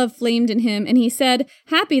fires of love flamed in him, and he said,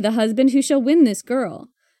 'Happy the husband who shall win this girl.'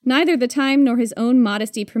 Neither the time nor his own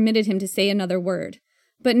modesty permitted him to say another word.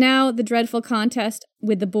 But now the dreadful contest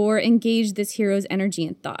with the boar engaged this hero's energy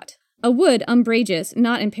and thought. A wood umbrageous,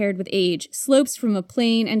 not impaired with age, slopes from a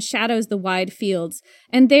plain and shadows the wide fields,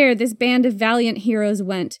 and there this band of valiant heroes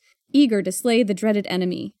went, eager to slay the dreaded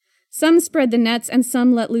enemy. Some spread the nets and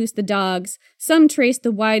some let loose the dogs, some traced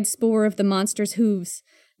the wide spoor of the monster's hooves.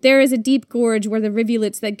 There is a deep gorge where the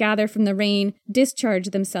rivulets that gather from the rain discharge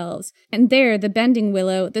themselves, and there the bending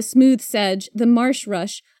willow, the smooth sedge, the marsh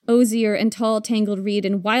rush, osier and tall tangled reed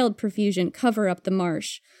in wild profusion cover up the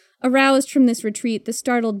marsh. Aroused from this retreat, the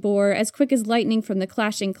startled boar, as quick as lightning from the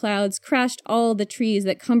clashing clouds, crashed all the trees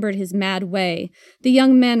that cumbered his mad way. The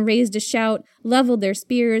young men raised a shout, leveled their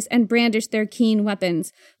spears, and brandished their keen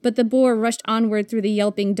weapons, but the boar rushed onward through the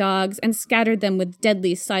yelping dogs and scattered them with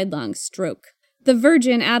deadly sidelong stroke. The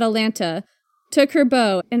virgin Atalanta took her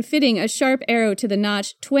bow, and fitting a sharp arrow to the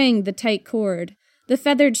notch, twanged the tight cord. The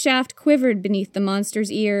feathered shaft quivered beneath the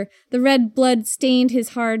monster's ear, the red blood stained his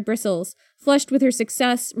hard bristles. Flushed with her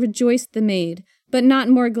success, rejoiced the maid, but not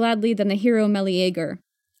more gladly than the hero Meleager.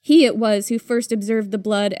 He it was who first observed the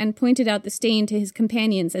blood and pointed out the stain to his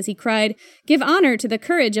companions as he cried, 'Give honor to the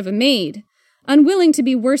courage of a maid!' Unwilling to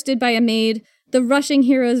be worsted by a maid, the rushing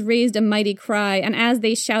heroes raised a mighty cry, and as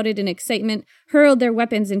they shouted in excitement, hurled their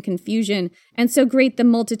weapons in confusion, and so great the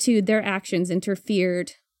multitude their actions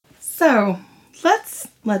interfered." So,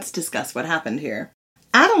 let's discuss what happened here.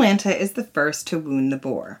 Atalanta is the first to wound the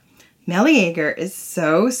boar. Meleager is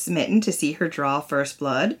so smitten to see her draw first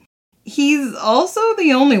blood. He's also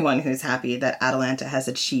the only one who's happy that Atalanta has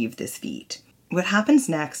achieved this feat. What happens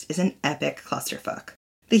next is an epic clusterfuck.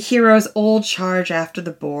 The heroes all charge after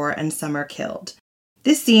the boar and some are killed.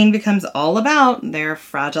 This scene becomes all about their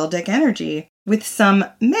fragile dick energy, with some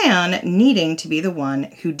man needing to be the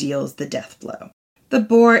one who deals the death blow. The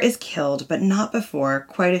boar is killed, but not before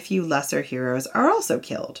quite a few lesser heroes are also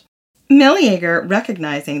killed. Meleager,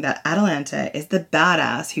 recognizing that Atalanta is the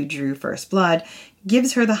badass who drew first blood,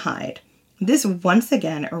 gives her the hide. This once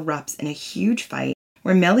again erupts in a huge fight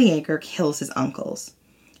where Meleager kills his uncles.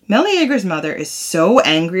 Meleager's mother is so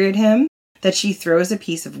angry at him that she throws a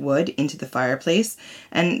piece of wood into the fireplace,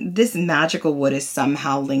 and this magical wood is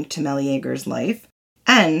somehow linked to Meleager's life.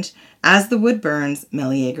 And as the wood burns,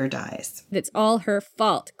 Meleager dies. It's all her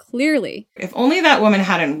fault, clearly. If only that woman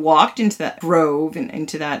hadn't walked into that grove and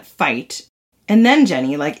into that fight. And then,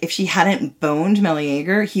 Jenny, if she hadn't boned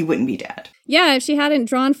Meleager, he wouldn't be dead. Yeah, if she hadn't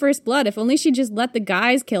drawn first blood, if only she just let the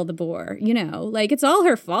guys kill the boar, it's all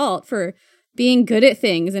her fault for being good at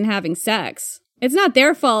things and having sex. It's not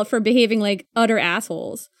their fault for behaving like utter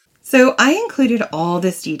assholes. So I included all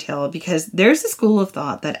this detail because there's a school of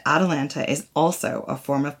thought that Atalanta is also a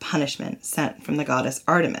form of punishment sent from the goddess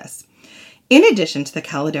Artemis. In addition to the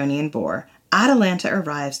Caledonian boar, Atalanta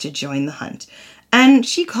arrives to join the hunt, and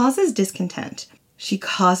she causes discontent. She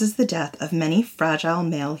causes the death of many fragile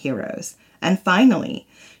male heroes. And finally,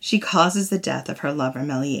 she causes the death of her lover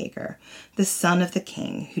Meleager, the son of the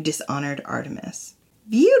king who dishonored Artemis.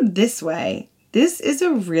 Viewed this way, this is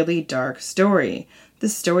a really dark story. The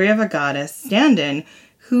story of a goddess, stand-in,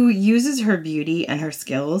 who uses her beauty and her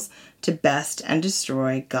skills to best and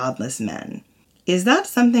destroy godless men. Is that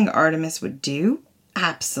something Artemis would do?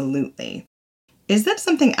 Absolutely. Is that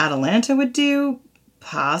something Atalanta would do?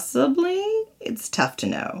 Possibly. It's tough to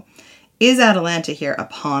know. Is Atalanta here a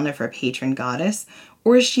pawn of her patron goddess,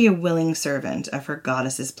 or is she a willing servant of her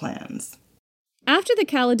goddess's plans? After the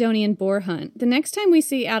Caledonian boar hunt, the next time we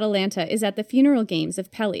see Atalanta is at the funeral games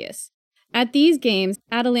of Peleus. At these games,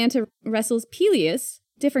 Atalanta wrestles Peleus,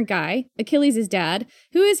 different guy, Achilles' dad,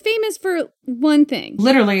 who is famous for one thing.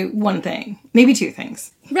 Literally one thing. Maybe two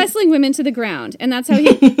things. Wrestling women to the ground, and that's how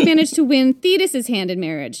he managed to win Thetis' hand in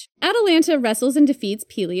marriage. Atalanta wrestles and defeats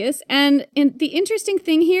Peleus, and the interesting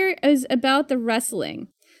thing here is about the wrestling.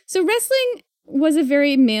 So wrestling was a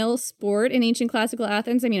very male sport in ancient classical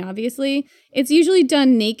Athens. I mean, obviously, it's usually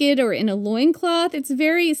done naked or in a loincloth. It's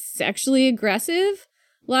very sexually aggressive.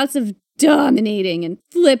 Lots of dominating and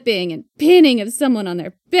flipping and pinning of someone on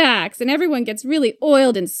their backs, and everyone gets really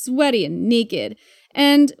oiled and sweaty and naked.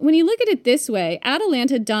 And when you look at it this way,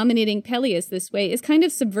 Atalanta dominating Peleus this way is kind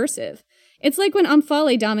of subversive. It's like when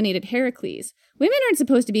Omphale dominated Heracles. Women aren't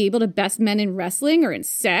supposed to be able to best men in wrestling or in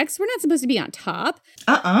sex. We're not supposed to be on top.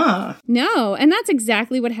 No, and that's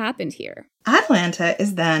exactly what happened here. Atalanta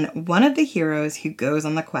is then one of the heroes who goes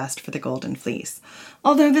on the quest for the Golden Fleece.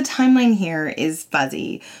 Although the timeline here is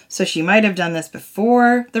fuzzy, so she might have done this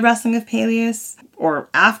before the wrestling of Peleus, or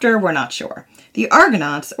after, we're not sure. The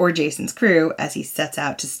Argonauts, or Jason's crew, as he sets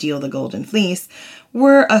out to steal the Golden Fleece,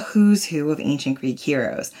 were a who's who of ancient Greek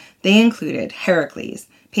heroes. They included Heracles,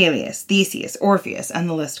 Peleus, Theseus, Orpheus, and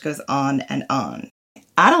the list goes on and on.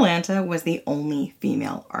 Atalanta was the only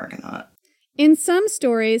female Argonaut. In some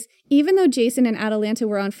stories, even though Jason and Atalanta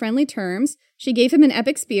were on friendly terms, she gave him an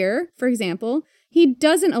epic spear, for example, he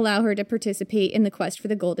doesn't allow her to participate in the quest for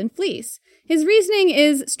the Golden Fleece. His reasoning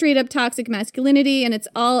is straight up toxic masculinity, and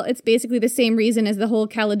it's basically the same reason as the whole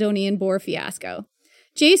Caledonian boar fiasco.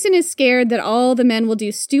 Jason is scared that all the men will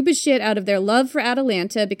do stupid shit out of their love for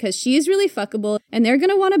Atalanta because she's really fuckable and they're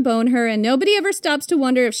gonna want to bone her, and nobody ever stops to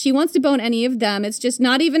wonder if she wants to bone any of them. It's just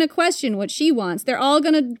not even a question what she wants. They're all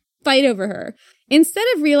gonna fight over her. Instead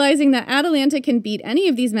of realizing that Atalanta can beat any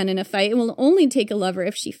of these men in a fight and will only take a lover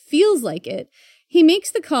if she feels like it, he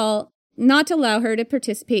makes the call not to allow her to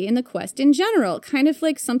participate in the quest in general, kind of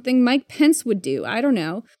like something Mike Pence would do. I don't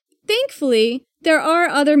know. Thankfully, there are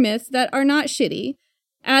other myths that are not shitty,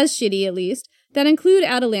 as shitty at least, that include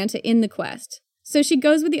Atalanta in the quest. So she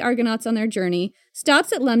goes with the Argonauts on their journey,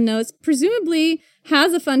 stops at Lemnos, presumably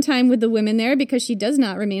has a fun time with the women there because she does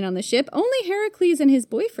not remain on the ship. Only Heracles and his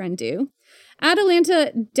boyfriend do.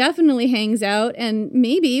 Atalanta definitely hangs out, and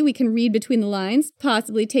maybe, we can read between the lines,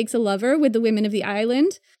 possibly takes a lover with the women of the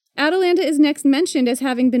island. Atalanta is next mentioned as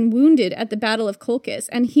having been wounded at the Battle of Colchis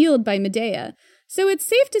and healed by Medea. So it's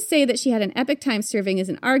safe to say that she had an epic time serving as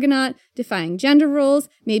an Argonaut, defying gender roles,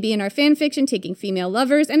 maybe in our fanfiction taking female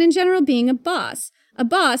lovers, and in general being a boss. A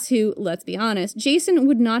boss who, let's be honest, Jason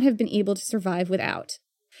would not have been able to survive without.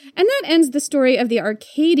 And that ends the story of the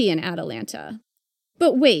Arcadian Atalanta.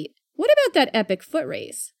 But wait, what about that epic foot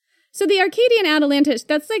race? So the Arcadian Atalanta,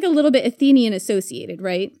 that's like a little bit Athenian associated,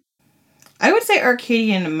 right? I would say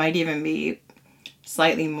Arcadian might even be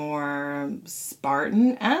slightly more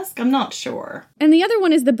Spartan-esque. I'm not sure. And the other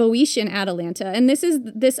one is the Boeotian Atalanta. And this is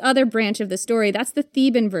this other branch of the story. That's the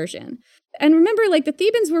Theban version. And remember, the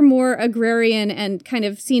Thebans were more agrarian and kind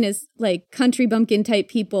of seen as country bumpkin type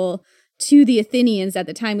people to the Athenians at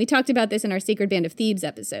the time. We talked about this in our Sacred Band of Thebes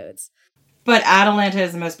episodes. But Atalanta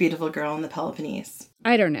is the most beautiful girl in the Peloponnese.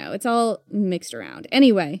 I don't know. It's all mixed around.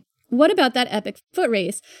 Anyway, what about that epic foot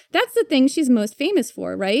race? That's the thing she's most famous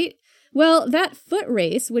for, right? Well, that foot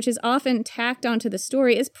race, which is often tacked onto the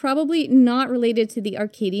story, is probably not related to the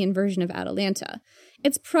Arcadian version of Atalanta.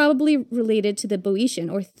 It's probably related to the Boeotian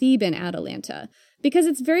or Theban Atalanta, because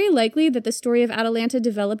it's very likely that the story of Atalanta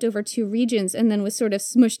developed over 2 regions and then was sort of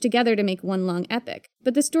smushed together to make one long epic.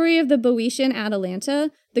 But the story of the Boeotian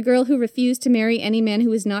Atalanta, the girl who refused to marry any man who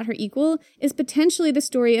was not her equal, is potentially the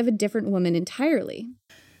story of a different woman entirely.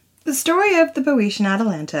 The story of the Boeotian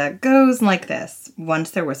Atalanta goes like this.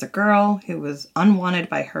 Once there was a girl who was unwanted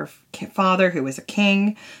by her father, who was a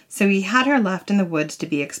king, so he had her left in the woods to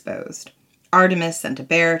be exposed. Artemis sent a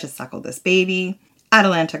bear to suckle this baby.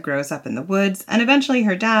 Atalanta grows up in the woods, and eventually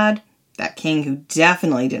her dad, that king who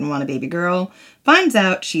definitely didn't want a baby girl, finds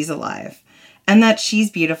out she's alive, and that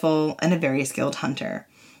she's beautiful and a very skilled hunter.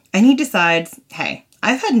 And he decides, hey,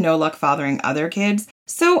 I've had no luck fathering other kids,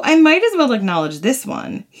 so I might as well acknowledge this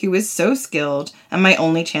one, who is so skilled and my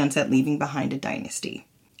only chance at leaving behind a dynasty.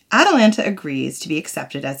 Atalanta agrees to be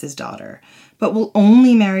accepted as his daughter, but will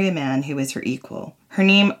only marry a man who is her equal. Her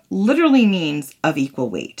name literally means of equal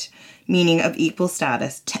weight, meaning of equal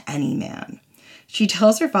status to any man. She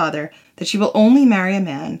tells her father that she will only marry a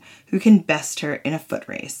man who can best her in a foot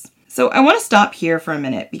race. So I want to stop here for a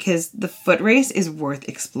minute because the foot race is worth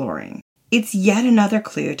exploring. It's yet another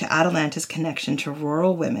clue to Atalanta's connection to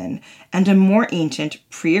rural women and a more ancient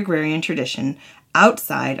pre-agrarian tradition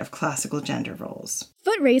outside of classical gender roles.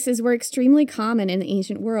 Foot races were extremely common in the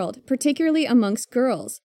ancient world, particularly amongst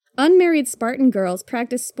girls. Unmarried Spartan girls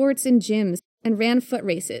practiced sports in gyms and ran foot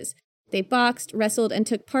races. They boxed, wrestled, and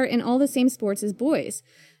took part in all the same sports as boys.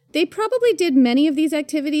 They probably did many of these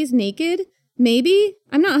activities naked. Maybe.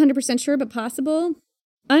 I'm not 100% sure, but possible.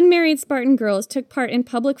 Unmarried Spartan girls took part in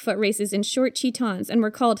public foot races in short chitons and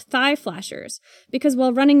were called thigh flashers, because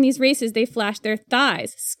while running these races, they flashed their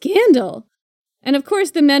thighs. Scandal! And of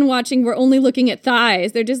course, the men watching were only looking at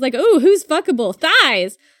thighs. They're just like, ooh, who's fuckable?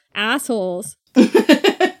 Thighs! Assholes.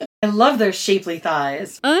 I love their shapely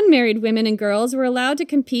thighs. Unmarried women and girls were allowed to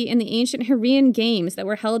compete in the ancient Heraean games that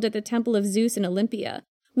were held at the Temple of Zeus in Olympia.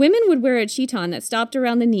 Women would wear a chiton that stopped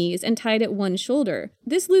around the knees and tied at one shoulder.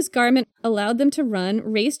 This loose garment allowed them to run,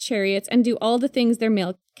 race chariots, and do all the things their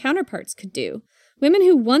male counterparts could do. Women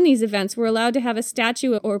who won these events were allowed to have a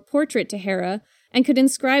statue or portrait to Hera and could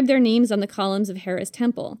inscribe their names on the columns of Hera's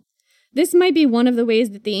temple. This might be one of the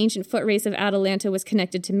ways that the ancient foot race of Atalanta was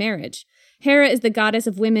connected to marriage. Hera is the goddess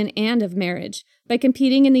of women and of marriage. By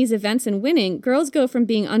competing in these events and winning, girls go from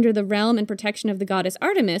being under the realm and protection of the goddess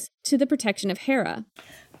Artemis to the protection of Hera.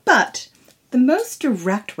 But the most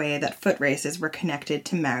direct way that foot races were connected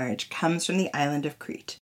to marriage comes from the island of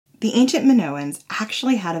Crete. The ancient Minoans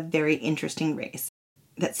actually had a very interesting race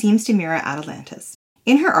that seems to mirror Atalanta's.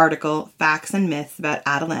 In her article, Facts and Myths about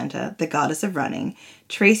Atalanta, the Goddess of Running,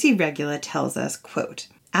 Tracy Regula tells us, quote,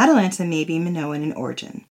 Atalanta may be Minoan in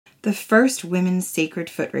origin. The first women's sacred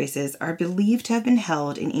foot races are believed to have been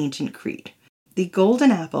held in ancient Crete. The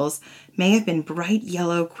golden apples may have been bright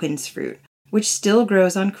yellow quince fruit, which still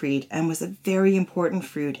grows on Crete and was a very important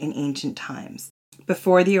fruit in ancient times,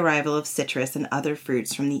 before the arrival of citrus and other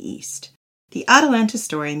fruits from the east. The Atalanta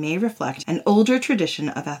story may reflect an older tradition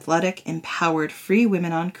of athletic, empowered free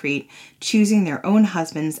women on Crete choosing their own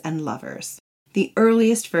husbands and lovers. The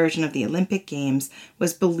earliest version of the Olympic Games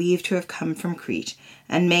was believed to have come from Crete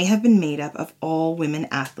and may have been made up of all women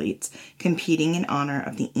athletes competing in honor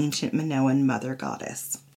of the ancient Minoan mother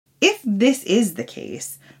goddess. If this is the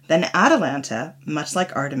case, then Atalanta, much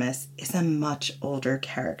like Artemis, is a much older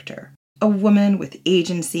character. A woman with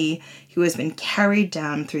agency who has been carried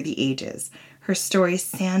down through the ages, her story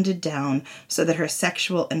sanded down so that her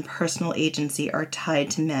sexual and personal agency are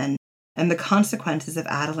tied to men, and the consequences of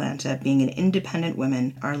Atalanta being an independent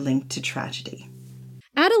woman are linked to tragedy.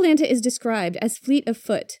 Atalanta is described as fleet of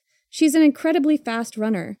foot. She's an incredibly fast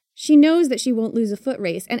runner. She knows that she won't lose a foot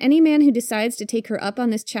race, and any man who decides to take her up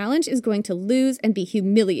on this challenge is going to lose and be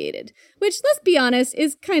humiliated, which, let's be honest,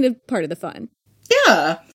 is kind of part of the fun.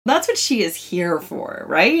 Yeah, that's what she is here for,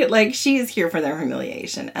 right? Like, she is here for their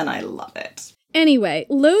humiliation, and I love it. Anyway,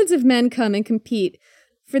 loads of men come and compete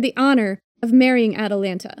for the honor of marrying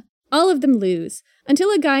Atalanta. All of them lose,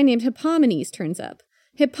 until a guy named Hippomenes turns up.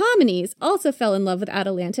 Hippomenes also fell in love with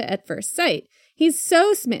Atalanta at first sight. He's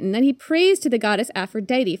so smitten that he prays to the goddess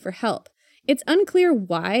Aphrodite for help. It's unclear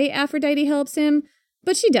why Aphrodite helps him,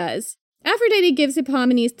 but she does. Aphrodite gives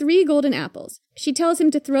Hippomenes 3 golden apples. She tells him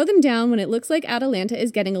to throw them down when it looks like Atalanta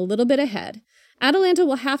is getting a little bit ahead. Atalanta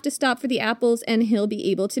will have to stop for the apples and he'll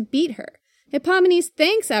be able to beat her. Hippomenes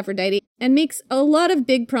thanks Aphrodite and makes a lot of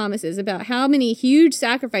big promises about how many huge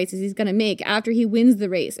sacrifices he's going to make after he wins the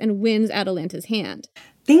race and wins Atalanta's hand.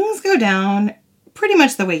 Things go down pretty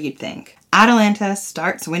much the way you'd think. Atalanta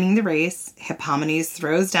starts winning the race. Hippomenes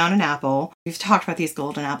throws down an apple. We've talked about these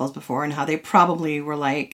golden apples before and how they probably were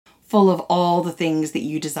like full of all the things that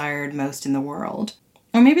you desired most in the world.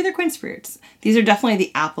 Or maybe they're quince fruits. These are definitely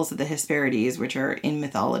the apples of the Hesperides, which are in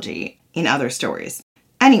mythology in other stories.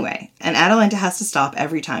 Anyway, and Atalanta has to stop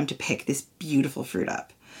every time to pick this beautiful fruit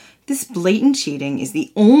up. This blatant cheating is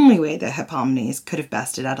the only way that Hippomenes could have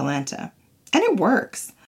bested Atalanta. And it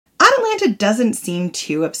works. Atalanta doesn't seem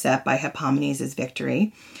too upset by Hippomenes'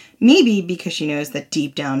 victory, maybe because she knows that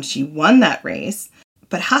deep down she won that race,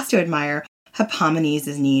 but has to admire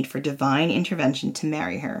Hippomenes' need for divine intervention to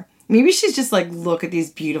marry her. Maybe she's just like, look at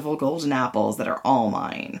these beautiful golden apples that are all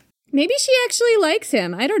mine. Maybe she actually likes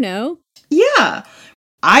him. I don't know. Yeah.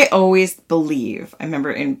 I always believe, I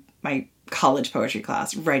remember in my college poetry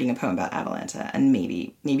class writing a poem about Atalanta, and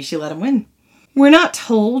maybe she let him win. We're not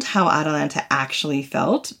told how Atalanta actually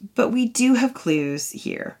felt, but we do have clues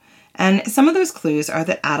here. And some of those clues are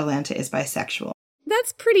that Atalanta is bisexual.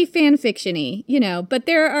 That's pretty fan-fiction-y, but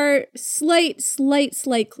there are slight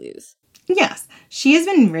clues. Yes, she has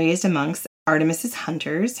been raised amongst Artemis's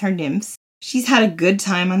hunters, her nymphs. She's had a good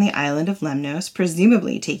time on the island of Lemnos,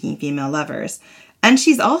 presumably taking female lovers. And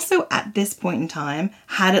she's also, at this point in time,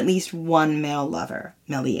 had at least one male lover,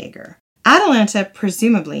 Meleager. Atalanta,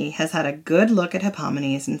 presumably, has had a good look at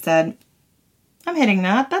Hippomenes and said, I'm hitting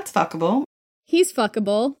that, that's fuckable. He's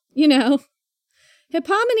fuckable,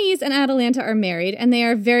 Hippomenes and Atalanta are married, and they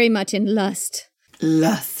are very much in lust.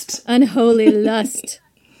 Lust. Unholy lust.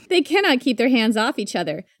 They cannot keep their hands off each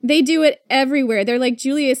other. They do it everywhere. They're like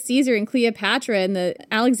Julius Caesar and Cleopatra in the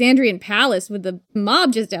Alexandrian palace with the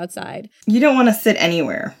mob just outside. You don't want to sit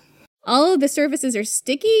anywhere. All of the surfaces are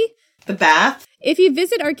sticky. The bath. If you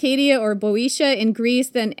visit Arcadia or Boeotia in Greece,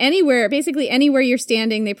 then basically anywhere you're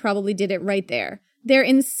standing, they probably did it right there. They're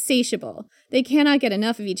insatiable. They cannot get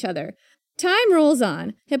enough of each other. Time rolls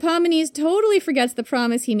on. Hippomenes totally forgets the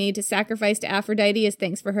promise he made to sacrifice to Aphrodite as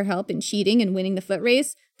thanks for her help in cheating and winning the foot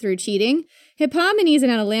race through cheating. Hippomenes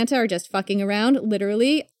and Atalanta are just fucking around,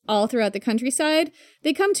 literally, all throughout the countryside.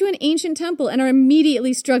 They come to an ancient temple and are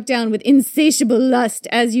immediately struck down with insatiable lust,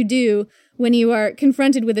 as you do when you are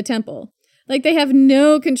confronted with a temple. Like they have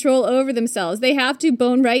no control over themselves. They have to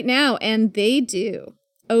bone right now, and they do.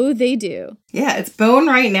 Oh, they do. Yeah, it's bone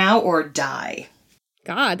right now or die.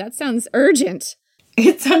 God, that sounds urgent.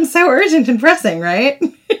 It sounds so urgent and pressing, right?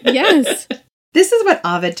 Yes. This is what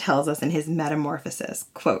Ovid tells us in his Metamorphosis.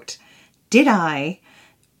 Quote, did I,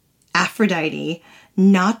 Aphrodite,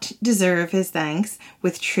 not deserve his thanks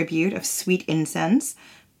with tribute of sweet incense?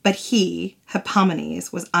 But he,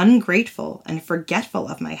 Hippomenes, was ungrateful and forgetful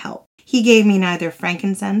of my help. He gave me neither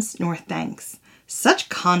frankincense nor thanks. Such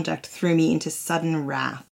conduct threw me into sudden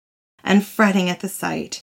wrath. And fretting at the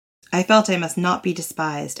sight, I felt I must not be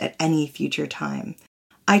despised at any future time.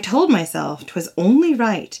 I told myself 'twas only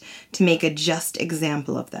right to make a just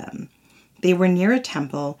example of them. They were near a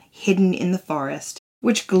temple, hidden in the forest,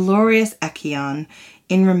 which glorious Echion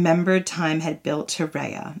in remembered time had built to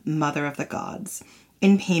Rhea, mother of the gods,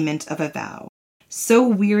 in payment of a vow. So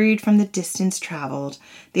wearied from the distance travelled,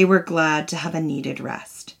 they were glad to have a needed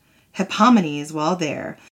rest. Hippomenes, while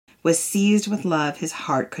there, was seized with love his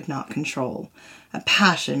heart could not control, a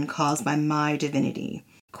passion caused by my divinity.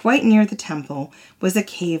 Quite near the temple was a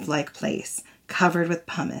cave-like place, covered with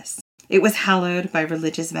pumice. It was hallowed by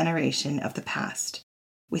religious veneration of the past.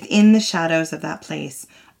 Within the shadows of that place,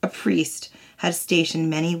 a priest had stationed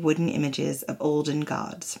many wooden images of olden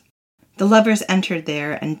gods. The lovers entered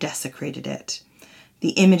there and desecrated it.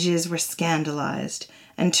 The images were scandalized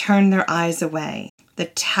and turned their eyes away. The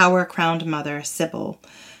tower-crowned mother, Sibyl,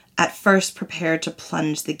 at first prepared to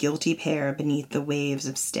plunge the guilty pair beneath the waves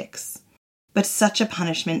of Styx. But such a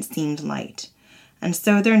punishment seemed light, and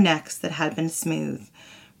so their necks that had been smooth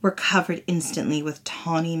were covered instantly with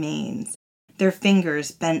tawny manes, their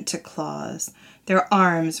fingers bent to claws, their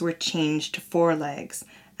arms were changed to forelegs,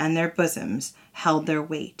 and their bosoms held their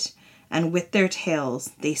weight, and with their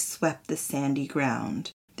tails they swept the sandy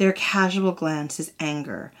ground. Their casual glance is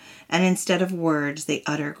anger, and instead of words they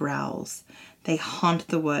utter growls. They haunt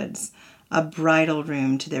the woods, a bridal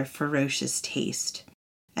room to their ferocious taste.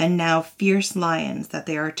 And now fierce lions that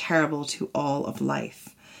they are terrible to all of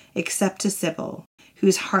life, except to Sibyl,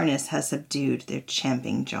 whose harness has subdued their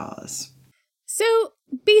champing jaws. So,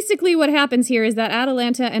 basically what happens here is that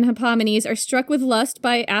Atalanta and Hippomenes are struck with lust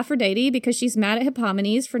by Aphrodite because she's mad at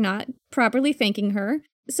Hippomenes for not properly thanking her.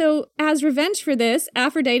 So, as revenge for this,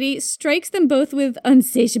 Aphrodite strikes them both with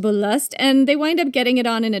unsatiable lust, and they wind up getting it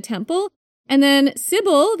on in a temple. And then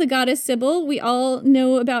Sybil, the goddess Sybil, we all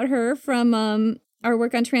know about her from our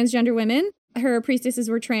work on transgender women. Her priestesses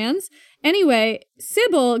were trans. Anyway,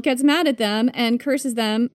 Sybil gets mad at them and curses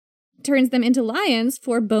them, turns them into lions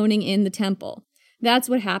for boning in the temple. That's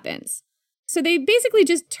what happens. So they basically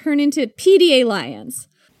just turn into PDA lions.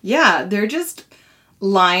 Yeah, they're just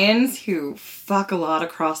lions who fuck a lot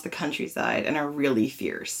across the countryside and are really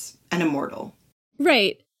fierce and immortal.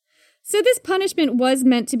 Right. So this punishment was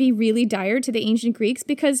meant to be really dire to the ancient Greeks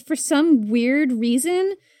because for some weird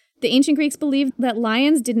reason, the ancient Greeks believed that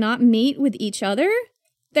lions did not mate with each other.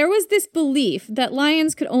 There was this belief that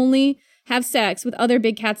lions could only have sex with other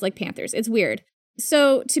big cats like panthers. It's weird.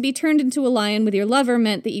 So to be turned into a lion with your lover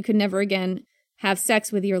meant that you could never again have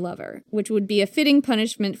sex with your lover, which would be a fitting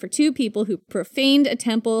punishment for two people who profaned a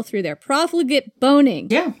temple through their profligate boning.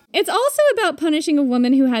 Yeah. It's also about punishing a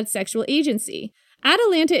woman who had sexual agency.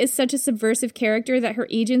 Atalanta is such a subversive character that her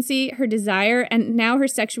agency, her desire, and now her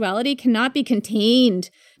sexuality cannot be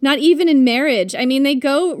contained. Not even in marriage. I mean, they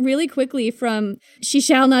go really quickly from she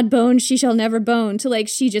shall not bone, she shall never bone, to like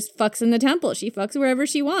she just fucks in the temple. She fucks wherever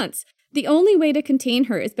she wants. The only way to contain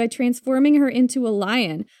her is by transforming her into a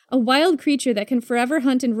lion, a wild creature that can forever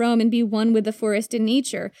hunt and roam and be one with the forest and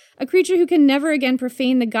nature, a creature who can never again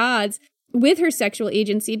profane the gods with her sexual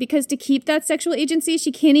agency, because to keep that sexual agency,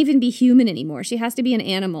 she can't even be human anymore. She has to be an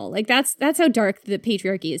animal. Like, that's how dark the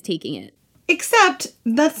patriarchy is taking it. Except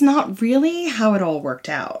that's not really how it all worked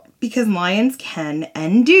out, because lions can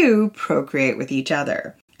and do procreate with each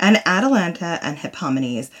other. And Atalanta and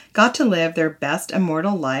Hippomenes got to live their best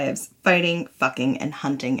immortal lives fighting, fucking, and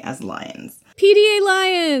hunting as lions. PDA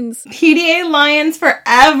lions! PDA lions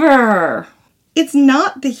forever! It's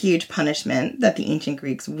not the huge punishment that the ancient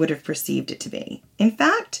Greeks would have perceived it to be. In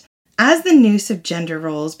fact, as the noose of gender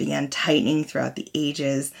roles began tightening throughout the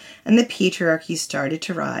ages and the patriarchy started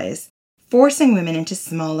to rise, forcing women into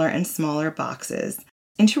smaller and smaller boxes,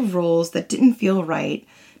 into roles that didn't feel right,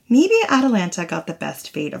 maybe Atalanta got the best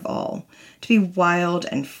fate of all, to be wild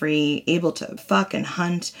and free, able to fuck and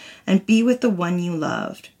hunt, and be with the one you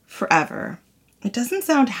loved, forever. It doesn't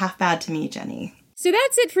sound half bad to me, Jenny. So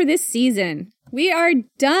that's it for this season. We are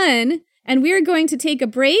done, and we are going to take a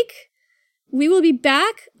break. We will be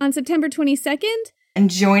back on September 22nd. And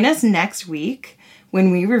join us next week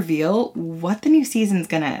when we reveal what the new season's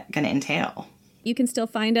gonna entail. You can still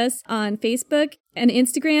find us on Facebook and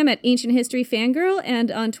Instagram at Ancient History Fangirl and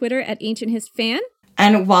on Twitter at Ancient Hist Fan.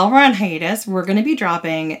 And while we're on hiatus, we're going to be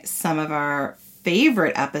dropping some of our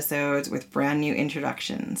favorite episodes with brand new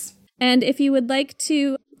introductions. And if you would like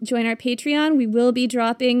to join our Patreon, we will be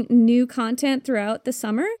dropping new content throughout the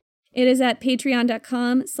summer. It is at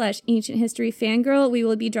patreon.com/ancienthistoryfangirl. We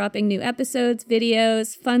will be dropping new episodes,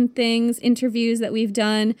 videos, fun things, interviews that we've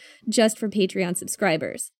done just for Patreon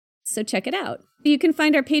subscribers. So check it out. You can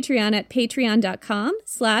find our Patreon at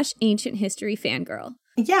patreon.com/ancienthistoryfangirl.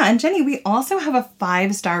 Yeah, and Jenny, we also have a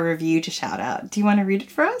 5-star review to shout out. Do you want to read it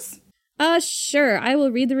for us? Sure. I will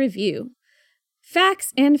read the review.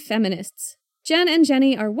 Facts and Feminists. Jen and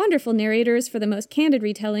Jenny are wonderful narrators for the most candid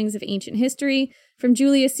retellings of ancient history. From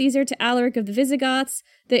Julius Caesar to Alaric of the Visigoths,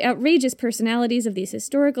 the outrageous personalities of these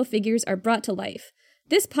historical figures are brought to life.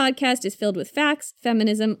 This podcast is filled with facts,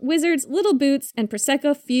 feminism, wizards, little boots, and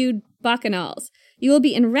Prosecco-fueled bacchanals. You will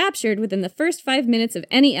be enraptured within the first 5 minutes of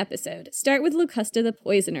any episode. Start with Locusta the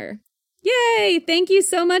Poisoner. Yay! Thank you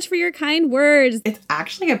so much for your kind words. It's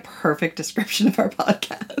actually a perfect description of our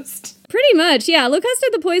podcast. Pretty much, yeah.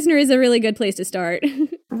 Locusta the Poisoner is a really good place to start.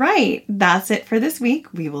 Right. That's it for this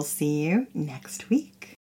week. We will see you next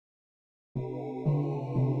week.